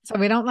that. So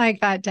we don't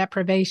like that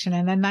deprivation.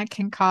 And then that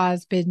can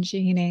cause binge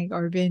eating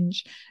or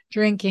binge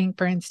drinking,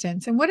 for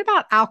instance. And what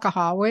about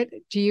alcohol? What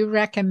do you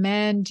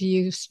recommend? Do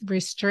you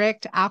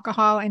restrict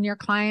alcohol in your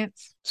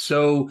clients?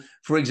 So,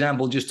 for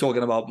example, just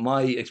talking about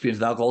my experience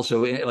with alcohol.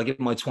 So in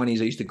my 20s,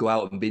 I used to go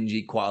out and binge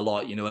eat quite a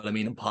lot, you know what I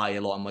mean? And party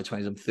a lot in my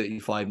 20s. I'm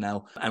 35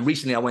 now. And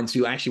recently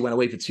I actually went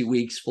away for 2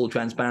 weeks, full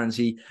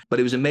transparency. But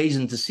it was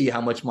amazing to see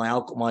how much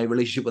my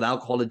relationship with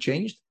alcohol had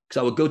changed.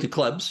 Because I would go to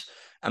clubs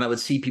and I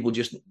would see people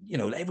just,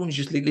 everyone's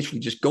just literally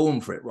just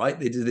going for it, right?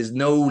 There's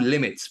no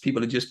limits.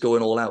 People are just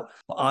going all out.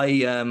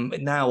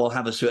 Now I'll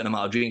have a certain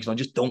amount of drinks and I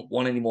just don't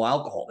want any more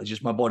alcohol. It's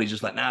just my body's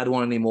just like, I don't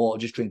want any more. I'll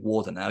just drink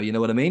water now. You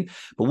know what I mean?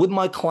 But with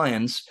my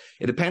clients,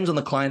 it depends on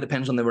the client,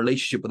 depends on their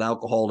relationship with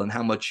alcohol and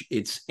how much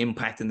it's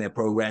impacting their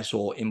progress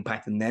or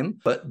impacting them.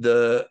 But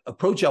the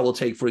approach I will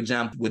take, for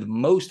example, with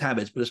most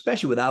habits, but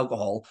especially with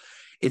alcohol,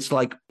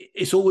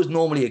 it's always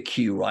normally a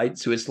cue, right?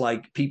 So it's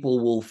like people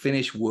will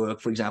finish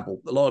work, for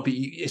example. A lot of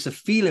people, it's a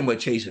feeling we're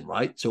chasing,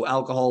 right? So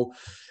alcohol,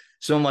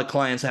 some of my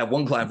clients, I have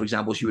one client, for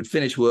example, she would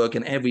finish work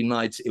and every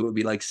night it would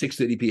be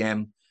 6:30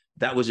 p.m.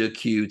 That was her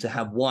cue to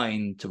have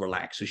wine to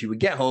relax. So she would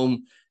get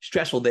home,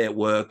 stressful day at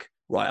work,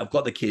 right? I've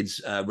got the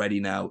kids ready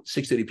now,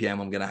 6:30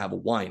 p.m. I'm going to have a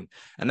wine.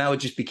 And now it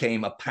just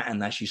became a pattern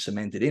that she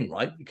cemented in,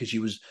 right? Because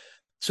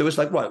so it's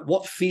right,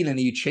 what feeling are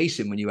you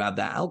chasing when you have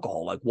that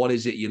alcohol? What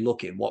is it you're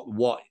looking?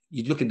 What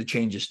you're looking to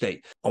change your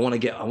state? I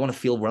want to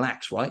feel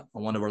relaxed, right? I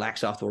want to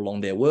relax after a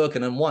long day of work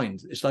and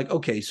unwind. It's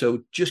okay, so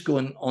just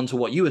going on to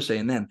what you were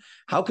saying then,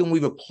 how can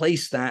we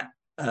replace that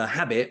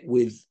habit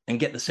with and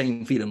get the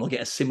same feeling or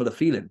get a similar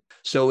feeling.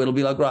 So it'll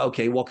be like, right,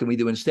 okay, what can we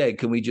do instead?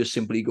 Can we just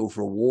simply go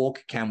for a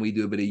walk? Can we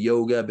do a bit of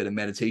yoga, a bit of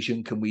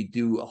meditation? Can we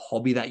do a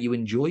hobby that you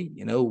enjoy?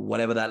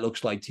 Whatever that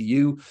looks like to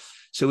you.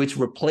 So it's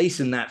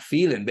replacing that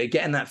feeling, but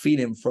getting that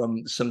feeling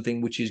from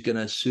something which is going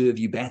to serve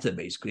you better,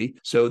 basically.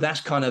 So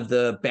that's kind of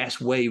the best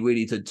way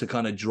really to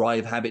kind of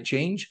drive habit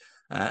change.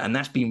 And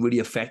that's been really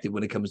effective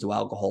when it comes to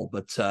alcohol.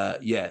 But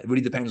yeah, it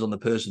really depends on the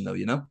person though,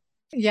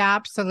 Yeah,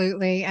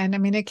 absolutely. And I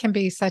mean, it can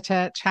be such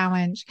a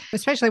challenge,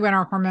 especially when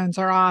our hormones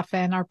are off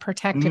and our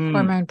protective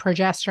hormone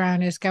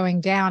progesterone is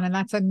going down. And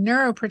that's a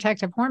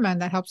neuroprotective hormone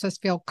that helps us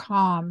feel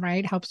calm,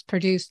 right? Helps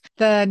produce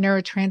the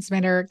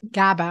neurotransmitter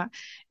GABA.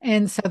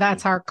 And so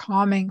that's our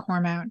calming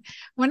hormone.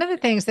 One of the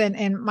things that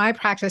in my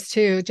practice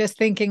too, just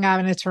thinking of,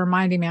 and it's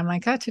reminding me, I'm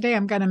like, oh, today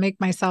I'm going to make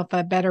myself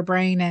a better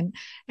brain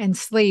and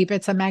sleep.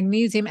 It's a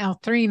magnesium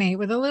L-threonate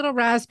with a little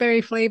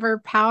raspberry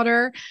flavor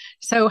powder.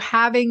 So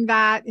having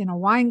that in a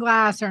wine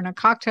glass or in a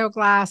cocktail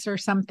glass or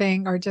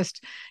something, or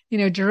just,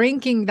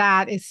 drinking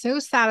that is so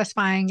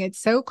satisfying. It's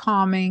so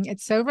calming.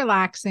 It's so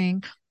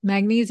relaxing.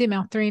 Magnesium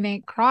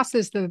L-threonate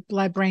crosses the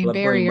blood-brain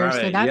barrier,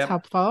 so that's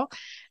helpful.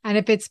 And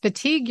if it's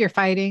fatigue you're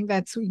fighting,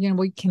 that's,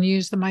 we can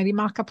use the Mighty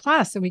Maca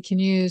Plus, and we can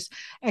use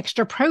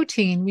extra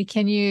protein. We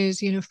can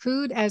use,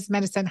 food as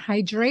medicine,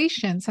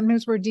 hydration.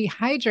 Sometimes we're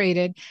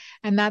dehydrated,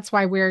 and that's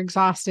why we're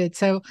exhausted.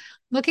 So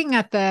looking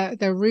at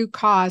the root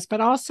cause,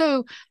 but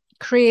also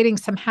creating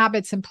some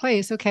habits in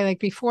place. Okay, like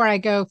before I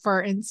go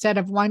for, instead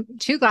of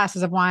 2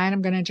 glasses of wine,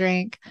 I'm going to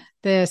drink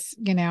this,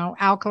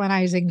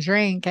 alkalinizing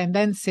drink, and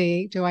then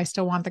see, do I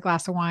still want the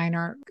glass of wine,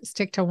 or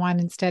stick to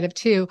 1 instead of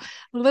 2?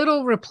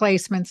 Little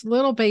replacements,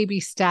 little baby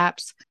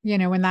steps,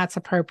 when that's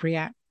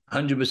appropriate.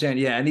 100%.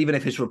 Yeah. And even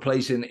if it's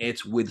replacing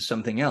it with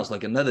something else,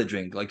 like another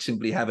drink, like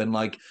simply having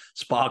like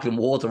sparkling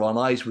water on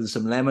ice with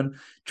some lemon,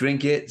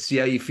 drink it, see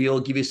how you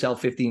feel, give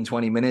yourself 15,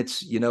 20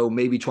 minutes,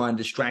 maybe try and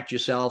distract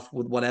yourself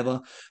with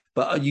whatever.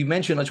 But you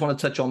mentioned, I just want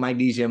to touch on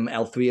magnesium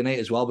L-threonate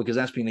as well, because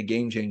that's been a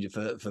game changer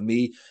for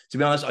me. To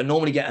be honest, I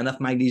normally get enough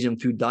magnesium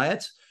through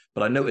diet,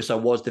 but I noticed I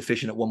was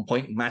deficient at one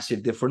point,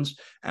 massive difference.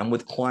 And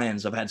with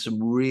clients, I've had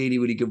some really,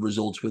 really good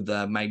results with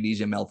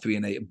magnesium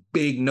L-threonate,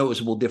 big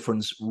noticeable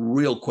difference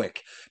real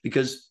quick,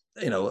 because,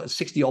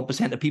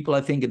 60% of people,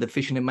 I think, are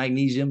deficient in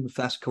magnesium, if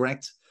that's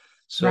correct.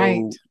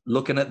 So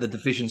looking at the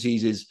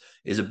deficiencies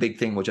is a big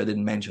thing, which I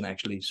didn't mention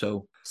actually.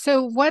 So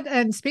what,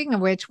 and speaking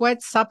of which,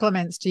 what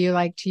supplements do you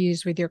like to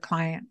use with your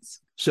clients?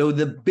 So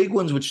the big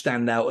ones which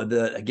stand out are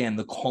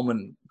the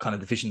common kind of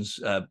deficiencies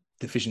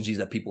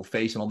that people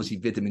face, and obviously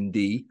vitamin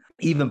D.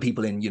 Even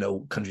people in,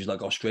 countries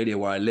like Australia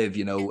where I live,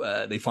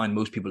 they find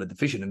most people are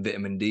deficient in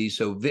vitamin D.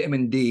 So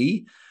vitamin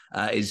D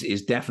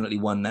is definitely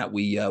one that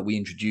we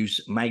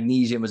introduce.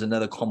 Magnesium is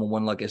another common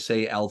one, like I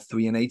say,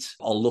 L-threonate.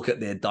 I'll look at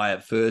their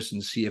diet first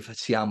and see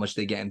how much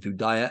they're getting through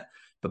diet,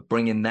 but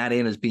bringing that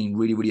in has been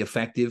really, really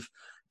effective.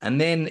 And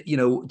then,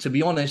 to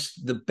be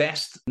honest, the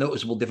best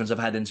noticeable difference I've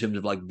had in terms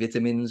of like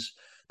vitamins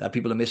that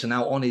people are missing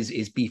out on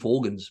is beef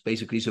organs,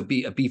 basically. So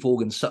a beef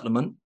organ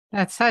supplement.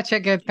 That's such a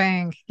good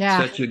thing. Yeah.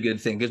 Such a good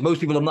thing, because most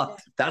people are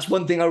not. That's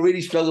one thing I really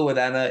struggle with,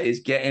 Anna,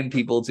 is getting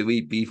people to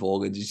eat beef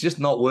organs. It's just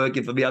not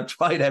working for me. I've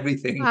tried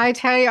everything. I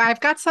tell you, I've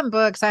got some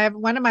books. I have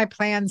one of my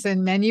plans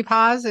in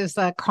MenuPause is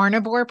the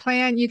carnivore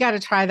plan. You got to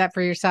try that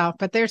for yourself,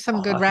 but there's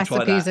some good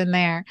recipes in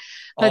there.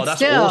 But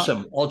that's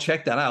awesome. I'll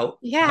check that out.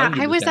 Yeah, 100%.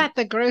 I was at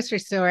the grocery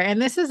store,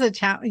 and this is a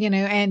challenge,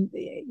 and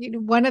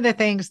one of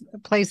the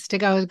places to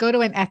go is go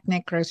to an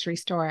ethnic grocery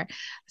store.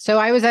 So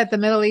I was at the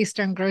Middle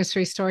Eastern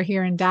grocery store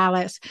here in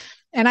Dallas,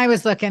 and I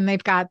was looking,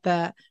 they've got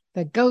the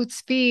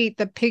goat's feet,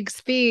 the pig's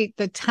feet,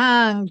 the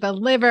tongue, the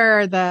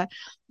liver, the,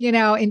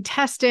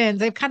 intestines.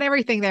 They've got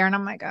everything there. And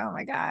I'm like, oh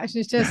my gosh,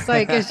 it's just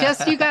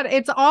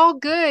it's all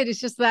good. It's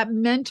just that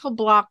mental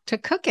block to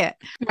cook it,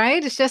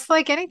 right? It's just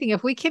like anything.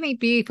 If we can eat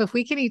beef, if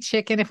we can eat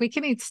chicken, if we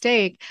can eat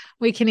steak,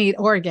 we can eat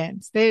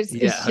organs. It's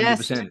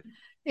 100%.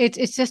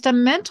 It's just a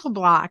mental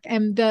block.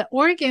 And the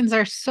organs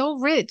are so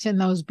rich in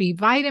those B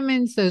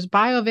vitamins, those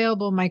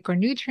bioavailable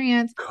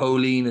micronutrients.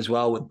 Choline as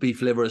well with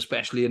beef liver,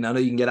 especially. And I know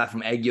you can get that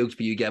from egg yolks,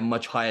 but you get a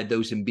much higher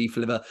dose in beef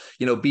liver.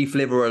 Beef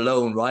liver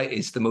alone, right,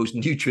 is the most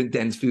nutrient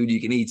dense food you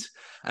can eat.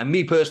 And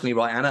me personally,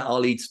 right, Anna,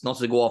 I'll eat, not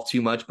to go off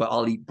too much, but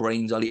I'll eat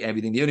brains, I'll eat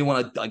everything. The only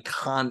one I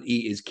can't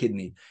eat is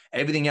kidney.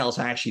 Everything else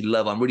I actually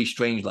love. I'm really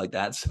strange like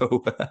that.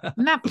 So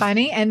isn't that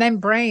funny? And then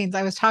brains.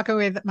 I was talking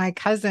with my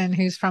cousin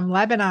who's from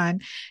Lebanon,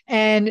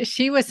 and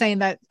she was saying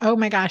that, oh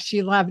my gosh,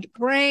 she loved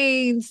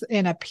brains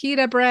in a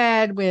pita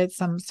bread with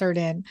some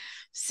certain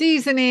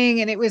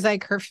seasoning, and it was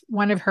like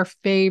one of her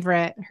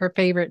favorite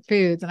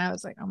foods. And I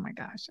was like, oh my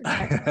gosh,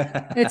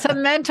 okay. It's a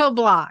mental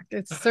block.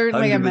 It's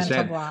certainly 100%. A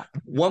mental block.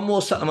 One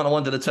more supplement I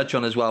wanted to touch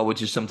on as well,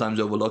 which is sometimes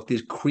overlooked,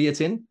 is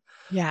creatine.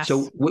 Yes.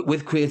 So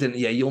with creatine,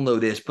 yeah, you'll know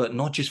this, but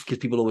not just because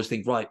people always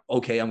think, right,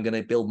 okay, I'm going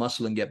to build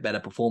muscle and get better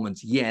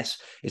performance. Yes,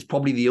 it's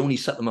probably the only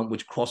supplement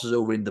which crosses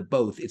over into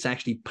both. It's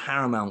actually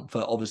paramount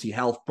for obviously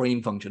health,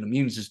 brain function,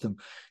 immune system.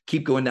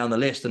 Keep going down the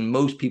list. And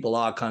most people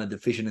are kind of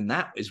deficient in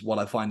that, is what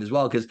I find as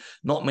well, because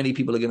not many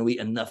people are going to eat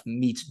enough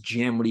meat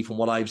generally from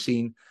what I've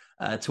seen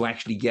to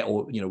actually get,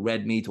 or,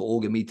 red meat or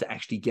organ meat to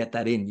actually get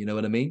that in. You know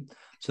what I mean?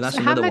 So that's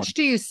So how another one. much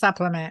do you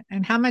supplement,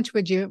 and how much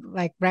would you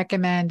like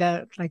recommend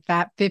like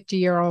that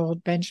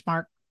 50-year-old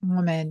benchmark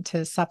woman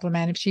to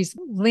supplement if she's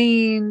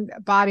lean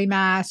body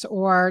mass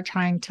or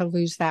trying to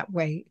lose that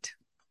weight?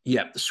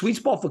 Yeah. The sweet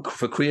spot for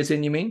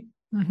creatine, you mean?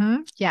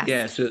 Yes.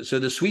 Yeah, so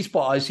the sweet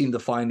spot I seem to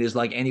find is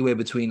like anywhere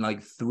between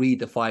like 3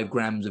 to 5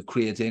 grams of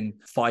creatine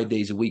 5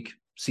 days a week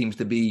seems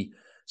to be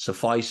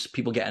suffice.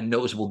 People get a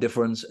noticeable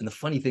difference. And the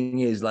funny thing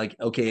is, like,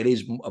 okay, it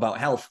is about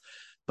health,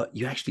 but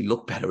you actually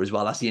look better as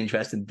well. That's the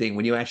interesting thing.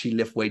 When you actually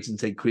lift weights and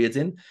take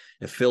creatine,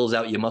 it fills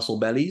out your muscle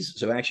bellies.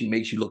 So it actually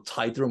makes you look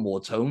tighter and more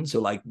toned.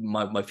 So like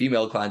my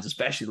female clients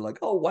especially, they're like,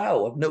 oh,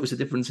 wow, I've noticed a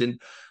difference in,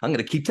 I'm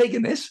going to keep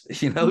taking this,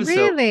 So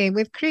Really,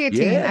 with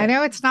creatine? I yeah.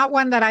 know it's not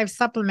one that I've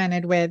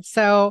supplemented with,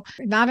 so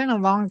not in a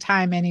long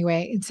time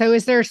anyway. And so,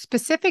 is there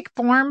specific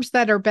forms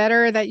that are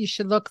better that you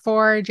should look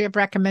for? Do you have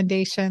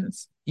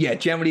recommendations? Yeah,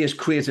 generally it's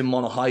creatine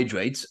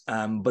monohydrate.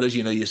 But as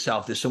you know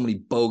yourself, there's so many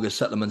bogus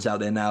supplements out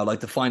there now. Like,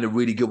 to find a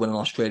really good one in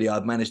Australia,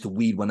 I've managed to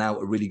weed one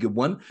out, a really good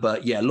one.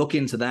 But yeah, look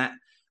into that.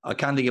 I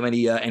can't think of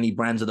any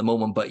brands at the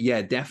moment, but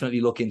yeah,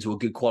 definitely look into a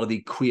good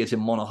quality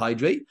creatine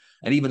monohydrate.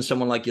 And even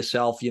someone like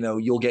yourself,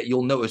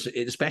 you'll notice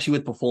it, especially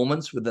with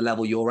performance, with the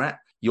level you're at,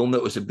 you'll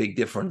notice a big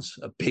difference,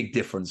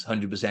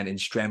 100% in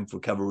strength,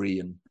 recovery,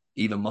 and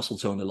even muscle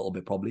tone a little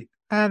bit probably.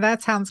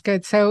 That sounds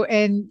good. So,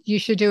 and you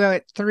should do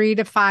it 3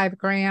 to 5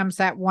 grams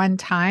at one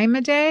time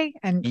a day,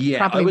 and Yeah,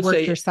 I probably would work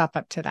say yourself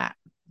up to that.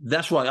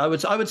 that's right. I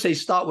would say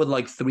start with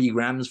like 3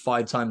 grams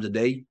 5 times a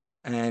day.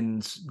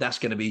 And that's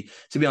going to be,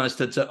 to be honest,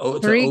 to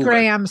Three over.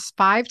 grams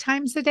 5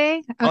 times a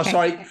day. Oh, Okay.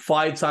 sorry,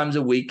 5 times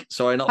a week.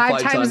 Sorry, not Five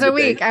five times times a a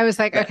day. week. I was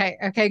like, Yeah,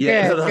 okay,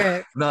 yeah, good,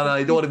 good. no,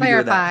 you don't You want to be doing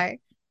that. clarify.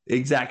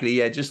 Exactly.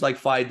 Yeah. Just like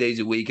 5 days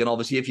a week. And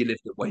obviously, if you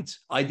lift weights,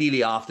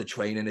 ideally after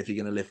training, if you're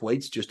going to lift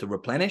weights, just to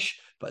replenish.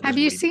 But it Have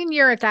doesn't you really matter. seen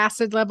uric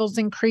acid levels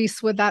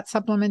increase with that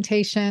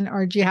supplementation,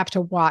 or do you have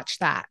to watch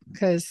that?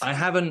 Because I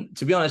haven't,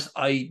 to be honest,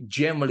 I'm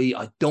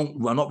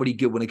not really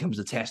good when it comes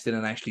to testing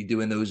and actually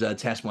doing those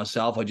tests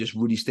myself. I just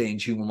really stay in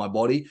tune with my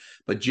body.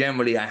 But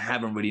generally, I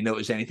haven't really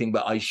noticed anything,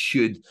 but I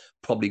should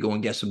probably go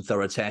and get some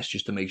thorough tests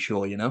just to make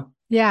sure.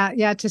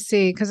 yeah, to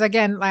see. Because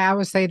again, like I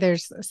always say,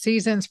 there's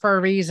seasons for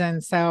a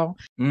reason. So,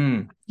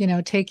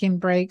 taking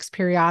breaks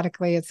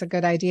periodically, it's a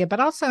good idea, but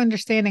also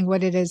understanding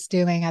what it is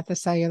doing at the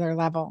cellular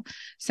level.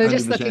 So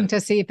just looking 100%. to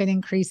see if it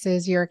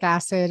increases uric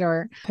acid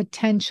or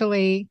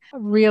potentially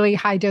really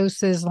high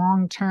doses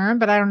long term,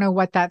 but I don't know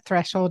what that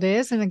threshold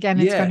is. And again,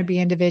 it's going to Yeah. be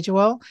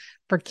individual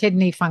for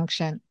kidney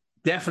function.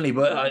 Definitely,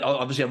 but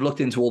obviously I've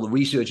looked into all the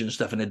research and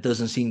stuff, and it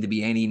doesn't seem to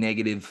be any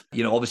negative.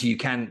 Obviously you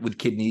can with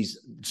kidneys.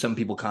 Some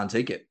people can't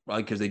take it,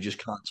 right, because they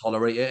just can't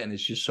tolerate it, and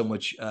it's just so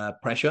much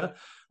pressure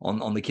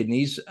on the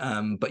kidneys.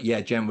 But yeah,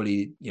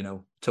 generally,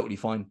 totally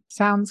fine.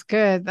 Sounds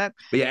good. But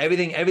yeah,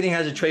 everything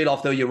has a trade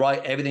off, though. You're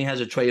right, everything has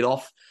a trade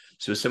off.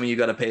 So it's something you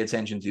got to pay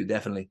attention to,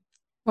 definitely.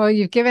 Well,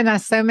 you've given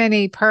us so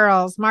many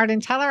pearls.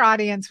 Martin, tell our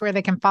audience where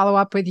they can follow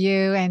up with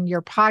you and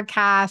your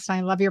podcast.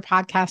 I love your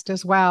podcast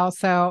as well.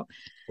 So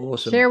share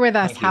Awesome. with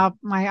us Thank you. how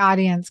my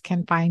audience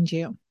can find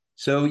you.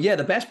 So yeah,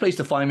 the best place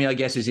to find me, I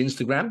guess, is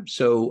Instagram.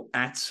 So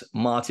at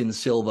Martin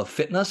Silva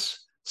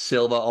Fitness.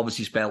 Silva,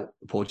 obviously spelled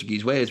the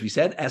Portuguese way, as we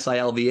said,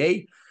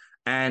 Silva.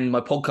 And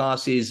my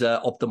podcast is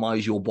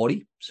Optimize Your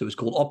Body. So it's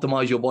called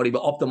Optimize Your Body,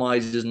 but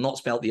Optimize is not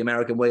spelled the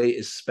American way.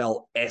 It's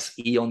spelled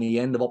SE on the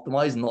end of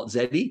Optimize, not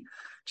ZE,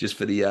 just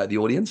for the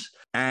audience.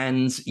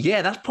 And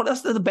yeah,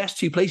 that's the best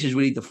two places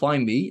really to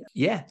find me.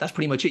 Yeah, that's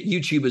pretty much it.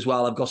 YouTube as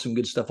well. I've got some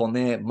good stuff on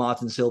there.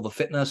 Martin Silva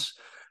Fitness.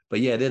 But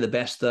yeah, they're the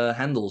best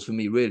handles for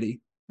me, really.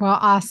 Well,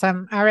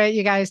 awesome. All right,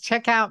 you guys,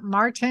 check out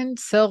Martin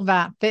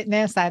Silva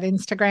Fitness at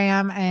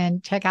Instagram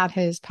and check out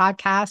his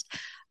podcast,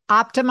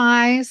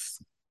 Optimize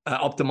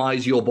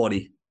Optimize Your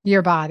Body.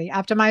 Your Body.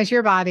 Optimize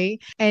Your Body.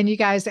 And you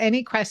guys,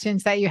 any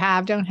questions that you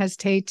have, don't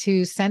hesitate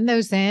to send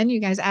those in. You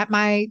guys, at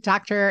my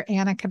Dr.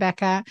 Anna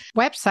Cabeca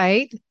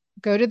website,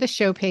 go to the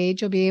show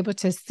page. You'll be able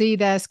to see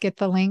this, get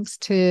the links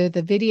to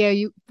the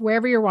video,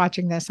 wherever you're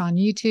watching this, on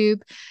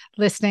YouTube,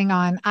 listening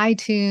on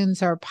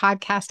iTunes or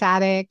Podcast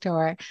Addict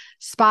or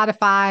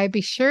Spotify.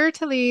 Be sure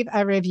to leave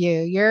a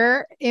review.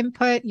 Your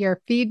input,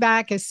 your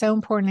feedback is so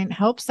important. It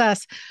helps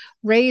us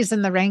raise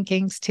in the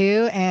rankings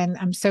too. And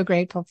I'm so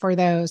grateful for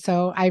those.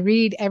 So I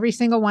read every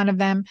single one of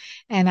them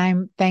and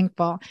I'm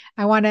thankful.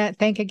 I want to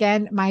thank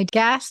again my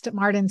guest,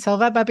 Martin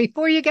Silva. But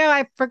before you go,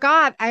 I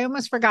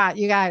almost forgot,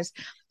 you guys.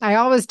 I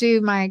always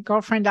do my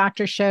Girlfriend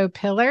Doctor Show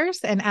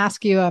pillars and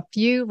ask you a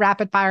few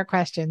rapid fire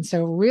questions.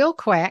 So real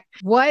quick,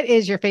 what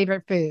is your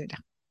favorite food?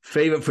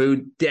 Favorite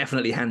food,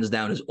 definitely hands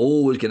down, is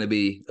always going to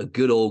be a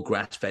good old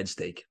grass-fed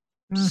steak.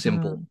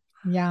 Simple.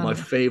 My Yum.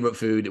 favorite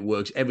food. It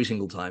works every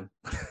single time.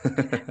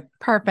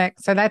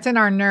 Perfect. So that's in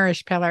our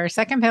nourish pillar.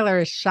 Second pillar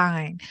is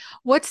shine.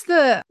 What's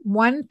the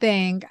one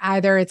thing,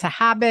 either it's a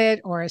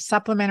habit or a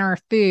supplement or a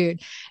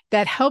food,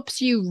 that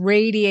helps you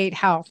radiate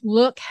health,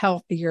 look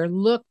healthier,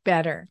 look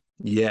better?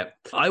 Yeah,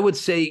 I would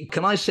say.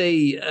 Can I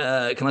say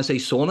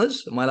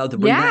saunas? Am I allowed to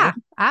bring that Yeah,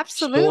 in?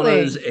 absolutely.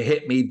 Saunas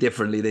hit me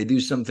differently. They do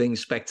something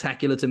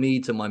spectacular to me,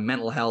 to my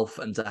mental health,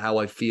 and to how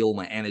I feel,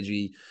 my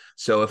energy.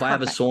 So if I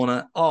have a Perfect.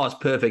 sauna, oh, it's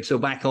perfect. So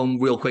back home,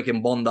 real quick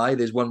in Bondi,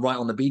 there's one right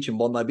on the beach in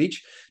Bondi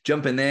Beach.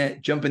 Jump in there,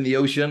 jump in the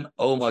ocean.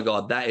 Oh my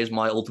God, that is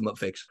my ultimate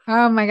fix.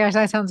 Oh my gosh,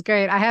 that sounds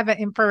great. I have an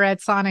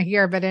infrared sauna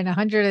here, but in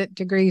 100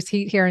 degrees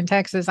heat here in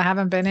Texas, I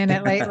haven't been in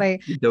it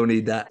lately. You don't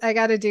need that. I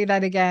got to do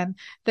that again.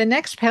 The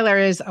next pillar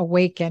is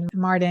awaken.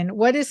 Martin,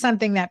 what is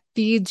something that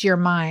feeds your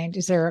mind?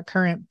 Is there a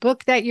current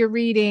book that you're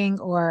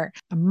reading or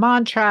a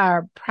mantra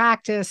or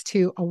practice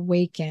to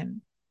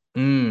awaken?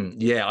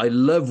 Yeah, I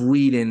love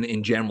reading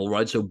in general,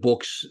 right? So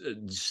books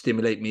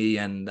stimulate me,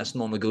 and that's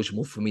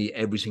non-negotiable for me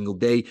every single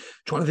day.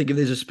 Trying to think if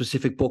there's a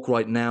specific book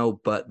right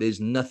now, but there's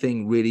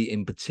nothing really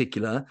in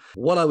particular.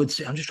 What I would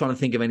say, I'm just trying to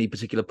think of any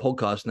particular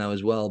podcast now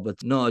as well.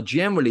 But no,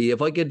 generally,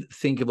 if I could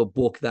think of a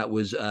book that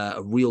was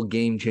a real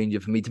game changer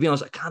for me, to be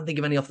honest, I can't think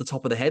of any off the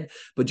top of the head,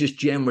 but just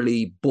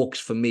generally, books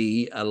for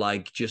me are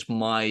like just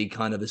my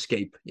kind of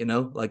escape,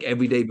 like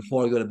every day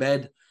before I go to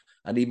bed.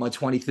 I need my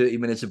 20, 30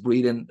 minutes of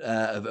breathing,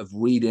 of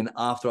reading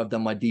after I've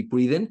done my deep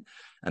breathing.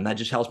 And that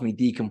just helps me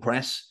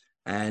decompress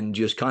and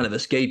just kind of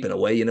escape in a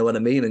way, you know what I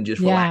mean? And just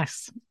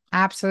relax. Yes,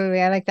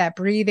 absolutely. I like that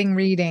breathing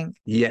reading.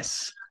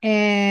 Yes.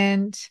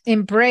 And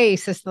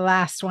embrace is the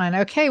last one.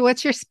 Okay,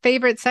 what's your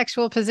favorite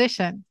sexual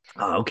position?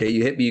 Oh, okay,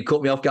 you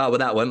caught me off guard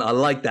with that one. I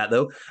like that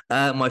though.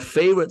 My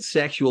favorite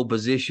sexual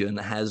position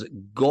has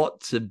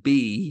got to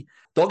be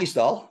doggy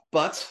style,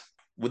 but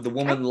with the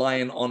Okay. woman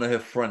lying on her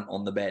front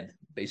on the bed.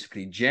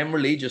 Basically,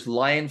 generally just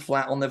lying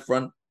flat on the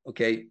front.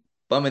 Okay,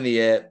 bum in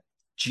the air.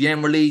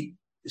 Generally,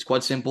 it's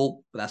quite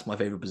simple, but that's my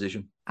favorite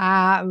position.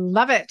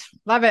 Love it.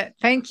 Love it.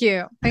 Thank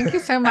you. Thank you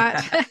so much.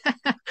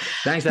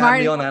 Thanks for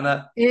having me Martin, on,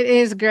 Anna. it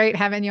is great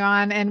having you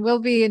on, and we'll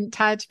be in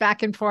touch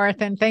back and forth.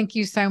 And thank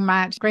you so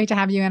much. Great to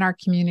have you in our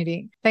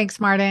community. Thanks,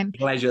 Martin.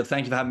 Pleasure.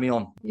 Thank you for having me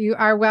on. You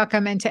are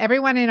welcome. And to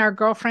everyone in our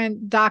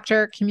Girlfriend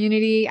Doctor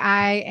community,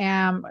 I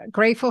am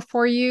grateful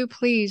for you.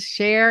 Please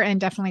share and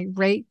definitely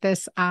rate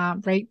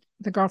rate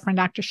the Girlfriend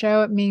Doctor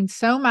show. It means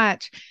so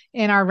much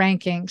in our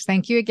rankings.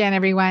 Thank you again,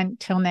 everyone.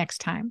 Till next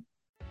time.